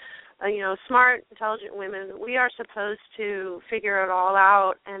 especially, you know, smart, intelligent women, we are supposed to figure it all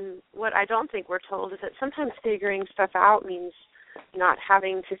out. And what I don't think we're told is that sometimes figuring stuff out means not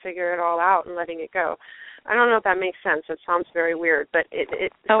having to figure it all out and letting it go. I don't know if that makes sense. It sounds very weird, but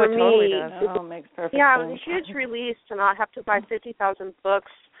it for me, totally does. It makes perfect sense. It was a huge release to not have to buy 50,000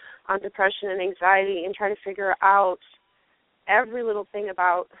 books on depression and anxiety and try to figure out every little thing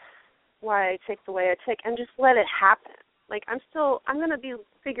about why I tick the way I tick and just let it happen. Like I'm going to be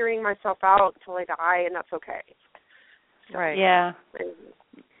figuring myself out until I die, and that's okay. So, right. Yeah.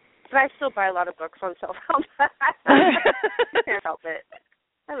 But I still buy a lot of books on self-help. I can't help it.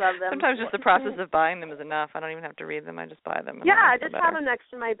 I love them. Sometimes just the process of buying them is enough. I don't even have to read them. I just buy them. Yeah, I just have them next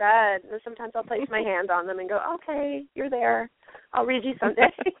to my bed. And sometimes I'll place my hand on them and go, okay, you're there. I'll read you someday.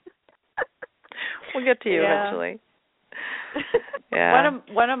 We'll get to you eventually.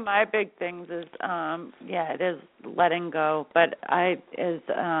 One of my big things is it is letting go, but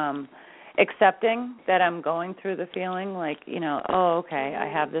accepting that I'm going through the feeling, like, you know, oh, okay,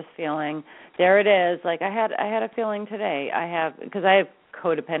 I have this feeling. There it is. Like I had a feeling today. Because I have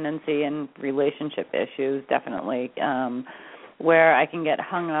codependency and relationship issues, definitely, where I can get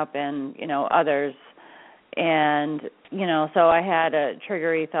hung up in, you know, others. And, you know, so I had a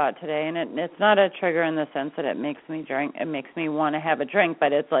triggery thought today, and it's not a trigger in the sense that it makes me drink. It makes me want to have a drink,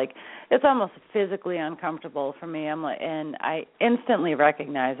 but it's like it's almost physically uncomfortable for me. I'm like, and I instantly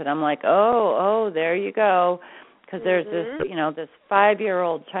recognize it. I'm like, oh, there you go, because there's this, you know, this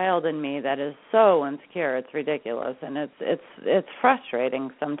 5-year-old child in me that is so insecure. It's ridiculous, and it's frustrating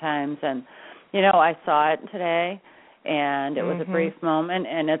sometimes. And, you know, I saw it today. And it was a brief moment,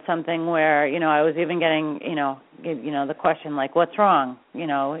 and it's something where, you know, I was even getting, you know, the question like, what's wrong? You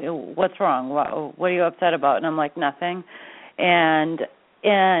know, what's wrong? What are you upset about? And I'm like, nothing. And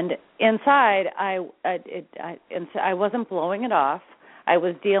inside, I wasn't blowing it off. I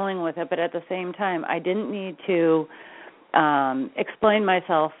was dealing with it, but at the same time, I didn't need to explain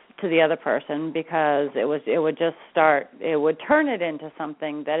myself to the other person, because it would turn it into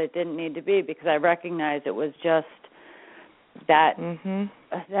something that it didn't need to be, because I recognized it was just that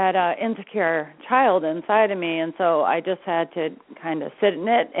insecure child inside of me, and so I just had to kind of sit in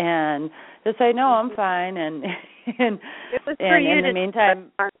it and just say, no, I'm fine, and it was and in the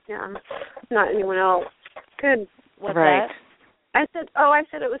meantime, not anyone else. Good. What's right. that? I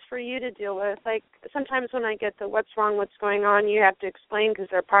said it was for you to deal with. Like, sometimes when I get the what's wrong, what's going on, you have to explain because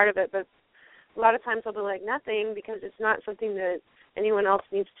they're part of it, but a lot of times I'll be like, nothing, because it's not something that anyone else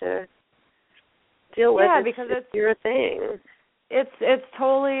needs to deal with. Yeah, because it's your thing. It's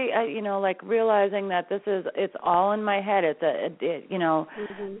totally like realizing that it's all in my head.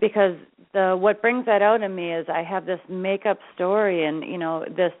 Because what brings that out in me is I have this make-up story and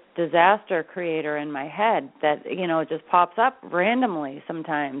this disaster creator in my head that just pops up randomly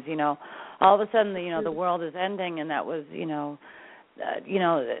sometimes. All of a sudden the world is ending, and that was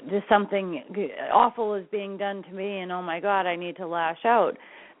there's something awful is being done to me, and oh my God, I need to lash out.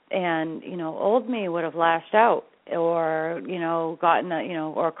 And old me would have lashed out, or gotten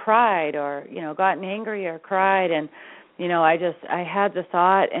or cried, or gotten angry or cried, and I had the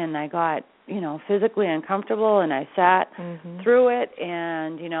thought, and I got physically uncomfortable, and I sat through it,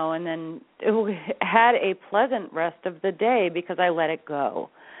 and and then it had a pleasant rest of the day because I let it go,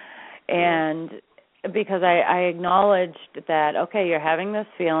 and because I acknowledged that, okay, you're having this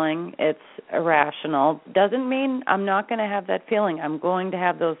feeling, it's irrational, doesn't mean I'm not going to have that feeling. I'm going to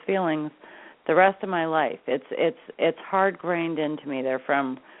have those feelings the rest of my life. It's hard-grained into me. They're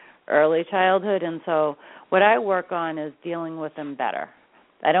from early childhood, and so what I work on is dealing with them better.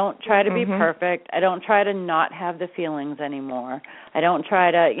 I don't try to be perfect. I don't try to not have the feelings anymore. I don't try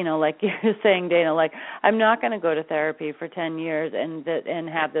to, like you're saying, Dana, like I'm not going to go to therapy for 10 years and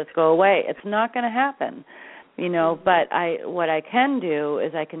have this go away. It's not going to happen, but what I can do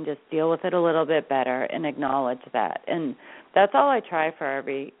is I can just deal with it a little bit better and acknowledge that. And that's all I try for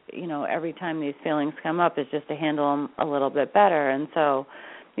every time these feelings come up, is just to handle them a little bit better. And so,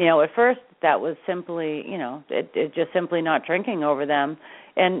 at first that was simply, it just simply not drinking over them.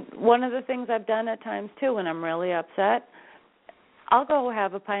 And one of the things I've done at times, too, when I'm really upset, I'll go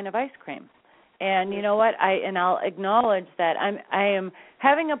have a pint of ice cream. And you know what? I'll acknowledge that I am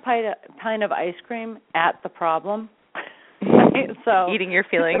having a pint of ice cream at the problem. So eating your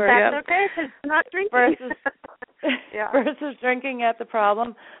feelings. That's okay, because not drinking. Versus drinking at the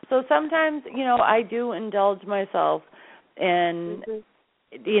problem. So sometimes, I do indulge myself in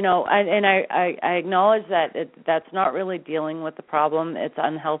I acknowledge that that's not really dealing with the problem. It's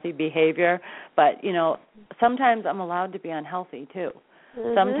unhealthy behavior. But, sometimes I'm allowed to be unhealthy, too.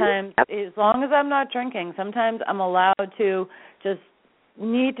 Sometimes, as long as I'm not drinking, sometimes I'm allowed to just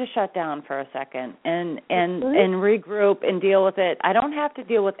need to shut down for a second and regroup and deal with it. I don't have to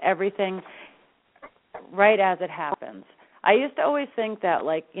deal with everything right as it happens. I used to always think that,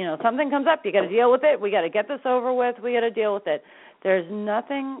 something comes up, you got to deal with it. We got to get this over with. We got to deal with it. There's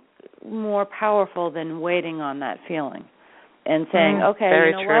nothing more powerful than waiting on that feeling and saying, okay,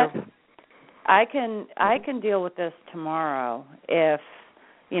 very what? I can deal with this tomorrow if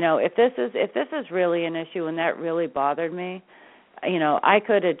this is really an issue and that really bothered me. I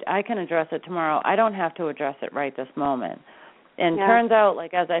can address it tomorrow. I don't have to address it right this moment. And turns out,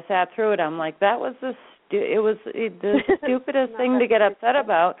 as I sat through it, I'm like, that was the stupidest thing to get upset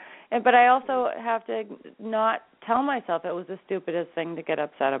about. But I also have to not tell myself it was the stupidest thing to get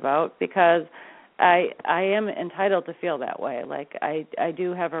upset about, because I am entitled to feel that way. I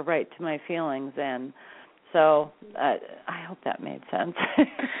do have a right to my feelings, and so I hope that made sense.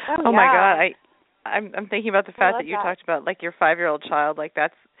 Oh my God, I'm thinking about the fact that you talked about your 5-year-old child.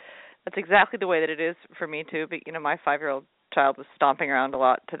 That's exactly the way that it is for me too. But my 5-year-old child was stomping around a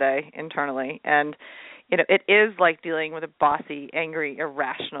lot today internally, and it is like dealing with a bossy, angry,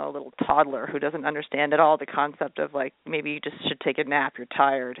 irrational little toddler who doesn't understand at all the concept of maybe you just should take a nap, you're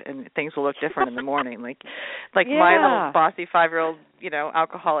tired, and things will look different in the morning. My little bossy 5-year-old,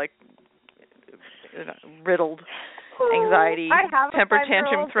 alcoholic, riddled, anxiety, temper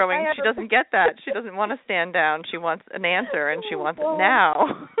tantrum throwing. She doesn't get that. She doesn't want to stand down. She wants an answer, and she wants it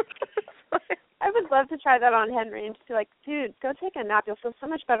now. I would love to try that on Henry and just be like, dude, go take a nap. You'll feel so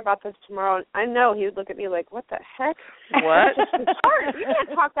much better about this tomorrow. And I know he would look at me like, what the heck? What? You can't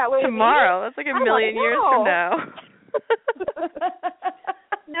talk that way tomorrow. That's a million years from now.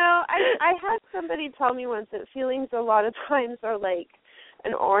 No, I had somebody tell me once that feelings a lot of times are like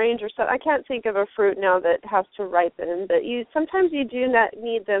an orange or something. I can't think of a fruit now that has to ripen, but sometimes you do not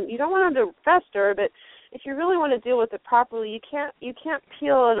need them. You don't want them to fester, but if you really want to deal with it properly, you can't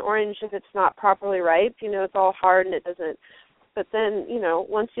peel an orange if it's not properly ripe. It's all hard and it doesn't. But then,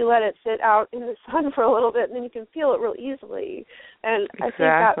 once you let it sit out in the sun for a little bit, then you can peel it real easily. And exactly. I think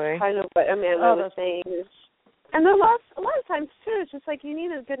that's kind of what Amanda was saying is And a lot of times too, it's just like you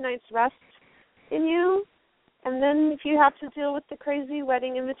need a good night's rest in you, and then if you have to deal with the crazy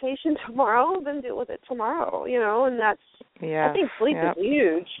wedding invitation tomorrow, then deal with it tomorrow, and that's, I think sleep is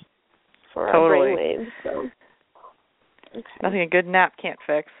huge for our brainwaves. So, okay. Nothing a good nap can't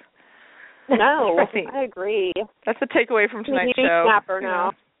fix. No, I agree. That's the takeaway from tonight's show. Snapper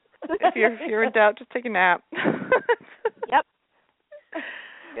now. If you're in doubt, just take a nap. Yep.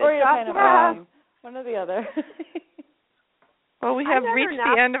 Or you're kind of wrong. One or the other. Well, we have reached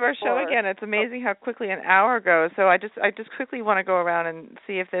the end of our show again. It's amazing how quickly an hour goes. So I just quickly want to go around and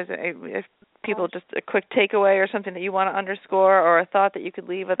see if there's if people just a quick takeaway or something that you want to underscore, or a thought that you could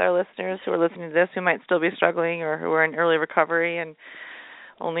leave with our listeners who are listening to this who might still be struggling or who are in early recovery and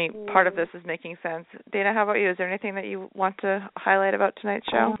only part of this is making sense. Dana, how about you? Is there anything that you want to highlight about tonight's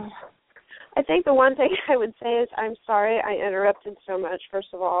show? I think the one thing I would say is I'm sorry I interrupted so much, first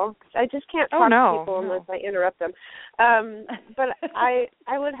of all. I just can't talk to people unless I interrupt them. But I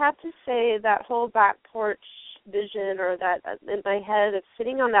would have to say that whole back porch vision, or that in my head of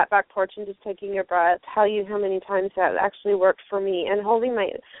sitting on that back porch and just taking a breath, tell you how many times that actually worked for me, and holding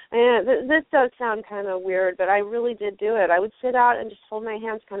this does sound kind of weird, but I really did do it. I would sit out and just hold my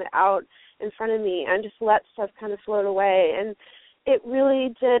hands kind of out in front of me and just let stuff kind of float away. And it really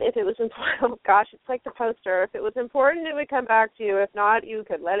did. If it was important, oh gosh, it's like the poster. If it was important, it would come back to you. If not, you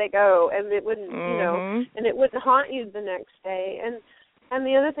could let it go, and it wouldn't, and it wouldn't haunt you the next day. And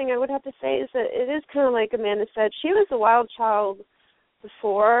the other thing I would have to say is that it is kind of like Amanda said. She was a wild child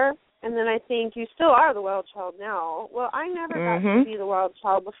before, and then I think you still are the wild child now. Well, I never got to be the wild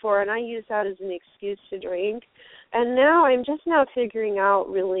child before, and I used that as an excuse to drink. And now I'm just now figuring out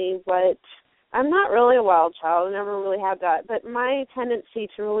really what. I'm not really a wild child. I never really had that. But my tendency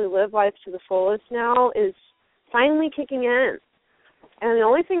to really live life to the fullest now is finally kicking in. And the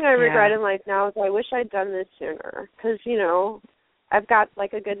only thing I regret in life now is I wish I'd done this sooner. Because, I've got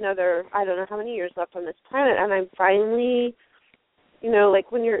like a good another, I don't know how many years left on this planet. And I'm finally,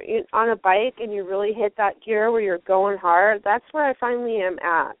 like when you're on a bike and you really hit that gear where you're going hard, that's where I finally am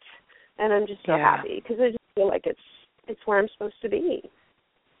at. And I'm just so happy because I just feel like it's where I'm supposed to be.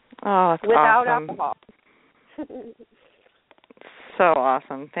 Oh, that's without awesome. alcohol. So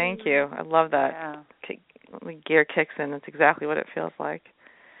awesome. Thank you. I love that. Yeah. Gear kicks in. That's exactly what it feels like.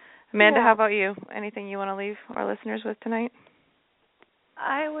 Amanda, how about you? Anything you want to leave our listeners with tonight?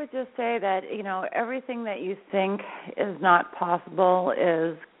 I would just say that, everything that you think is not possible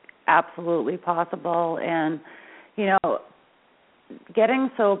is absolutely possible. And, getting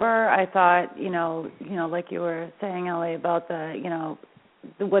sober, I thought, like you were saying, Ellie, about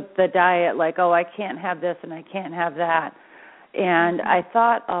with the diet, like, I can't have this and I can't have that. And I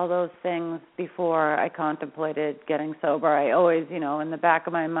thought all those things before I contemplated getting sober. I always, in the back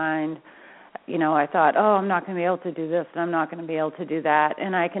of my mind, I thought, I'm not going to be able to do this and I'm not going to be able to do that.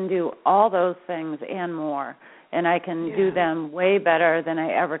 And I can do all those things and more. And I can do them way better than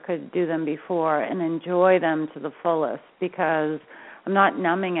I ever could do them before and enjoy them to the fullest because I'm not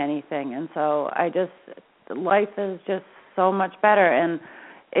numbing anything. And so life is just so much better. And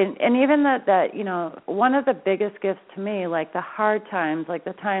even that one of the biggest gifts to me, like the hard times, like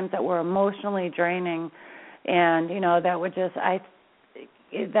the times that were emotionally draining, and that would just I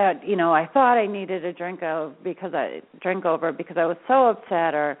thought I needed a drink over because I was so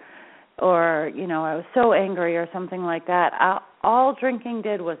upset or I was so angry or something like that. All drinking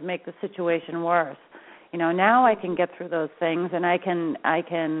did was make the situation worse. Now I can get through those things and I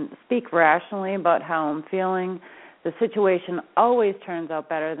can speak rationally about how I'm feeling. The situation always turns out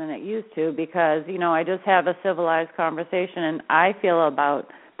better than it used to because, I just have a civilized conversation and I feel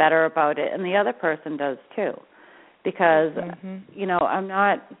better about it and the other person does too. Because, I'm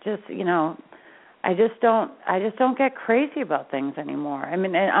not just, I just don't get crazy about things anymore. I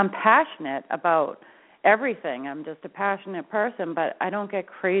mean, I'm passionate about everything. I'm just a passionate person, but I don't get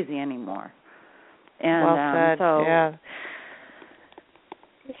crazy anymore. And well said.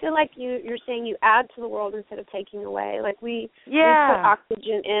 I feel like you're saying you add to the world instead of taking away. Like we put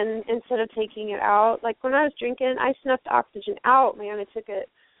oxygen in instead of taking it out. Like when I was drinking, I snuffed oxygen out, man. I took it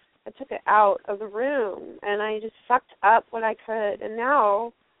out of the room and I just sucked up what I could. And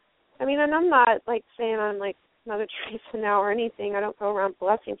now, and I'm not like saying I'm like Mother Teresa now or anything. I don't go around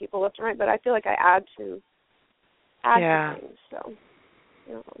blessing people left and right, but I feel like I add to things. So.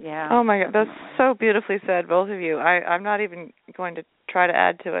 Yeah. Oh my God, that's so beautifully said, both of you. I'm not even going to try to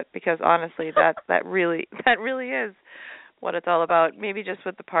add to it because honestly, that really is what it's all about. Maybe just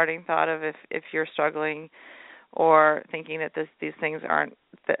with the parting thought of if you're struggling or thinking that these things aren't,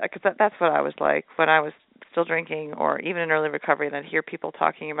 because that's what I was like when I was still drinking or even in early recovery. And I'd hear people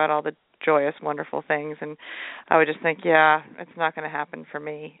talking about all the joyous, wonderful things, and I would just think, yeah, it's not going to happen for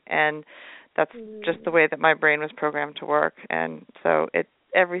me, and that's just the way that my brain was programmed to work. And so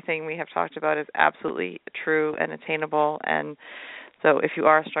everything we have talked about is absolutely true and attainable. And so if you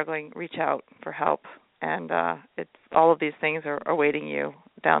are struggling, reach out for help. And it's all of these things are awaiting you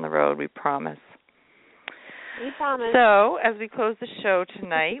down the road, we promise. We promise. So as we close the show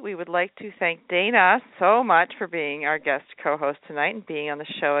tonight, we would like to thank Dana so much for being our guest co-host tonight and being on the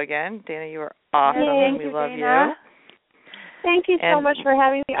show again. Dana, you are awesome, and we love you. Thank you so much for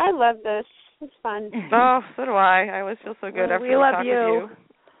having me. I love this. It's fun. Oh, so do I. I always feel so good after we talk with you.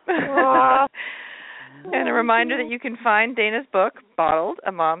 And a reminder that you can find Dana's book, Bottled,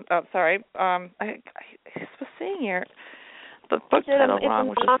 I was seeing here the book title wrong.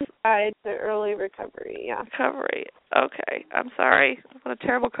 It's a Mom's Guide to Early Recovery, yeah. Recovery. Okay. I'm sorry. What a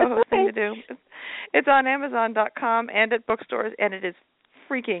terrible co-host thing to do. It's on Amazon.com and at bookstores, and it is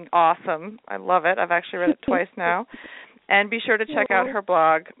freaking awesome. I love it. I've actually read it twice now. And be sure to check out her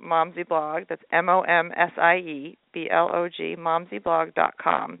blog, Momsie Blog. That's MOMSIEBLOG,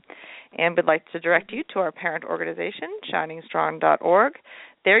 momsieblog.com. And we'd like to direct you to our parent organization, shiningstrong.org.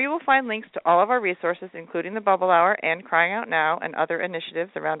 There you will find links to all of our resources, including the Bubble Hour and Crying Out Now and other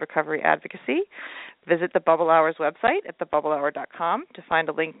initiatives around recovery advocacy. Visit the Bubble Hour's website at thebubblehour.com to find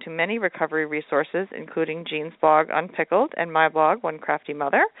a link to many recovery resources, including Jean's blog, Unpickled, and my blog, One Crafty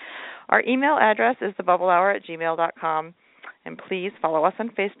Mother. Our email address is thebubblehour@gmail.com. And please follow us on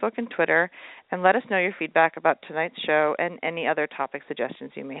Facebook and Twitter and let us know your feedback about tonight's show and any other topic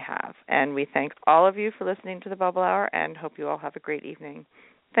suggestions you may have. And we thank all of you for listening to the Bubble Hour and hope you all have a great evening.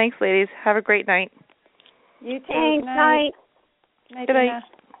 Thanks, ladies. Have a great night. You too. Thanks. Night. Night. Good night.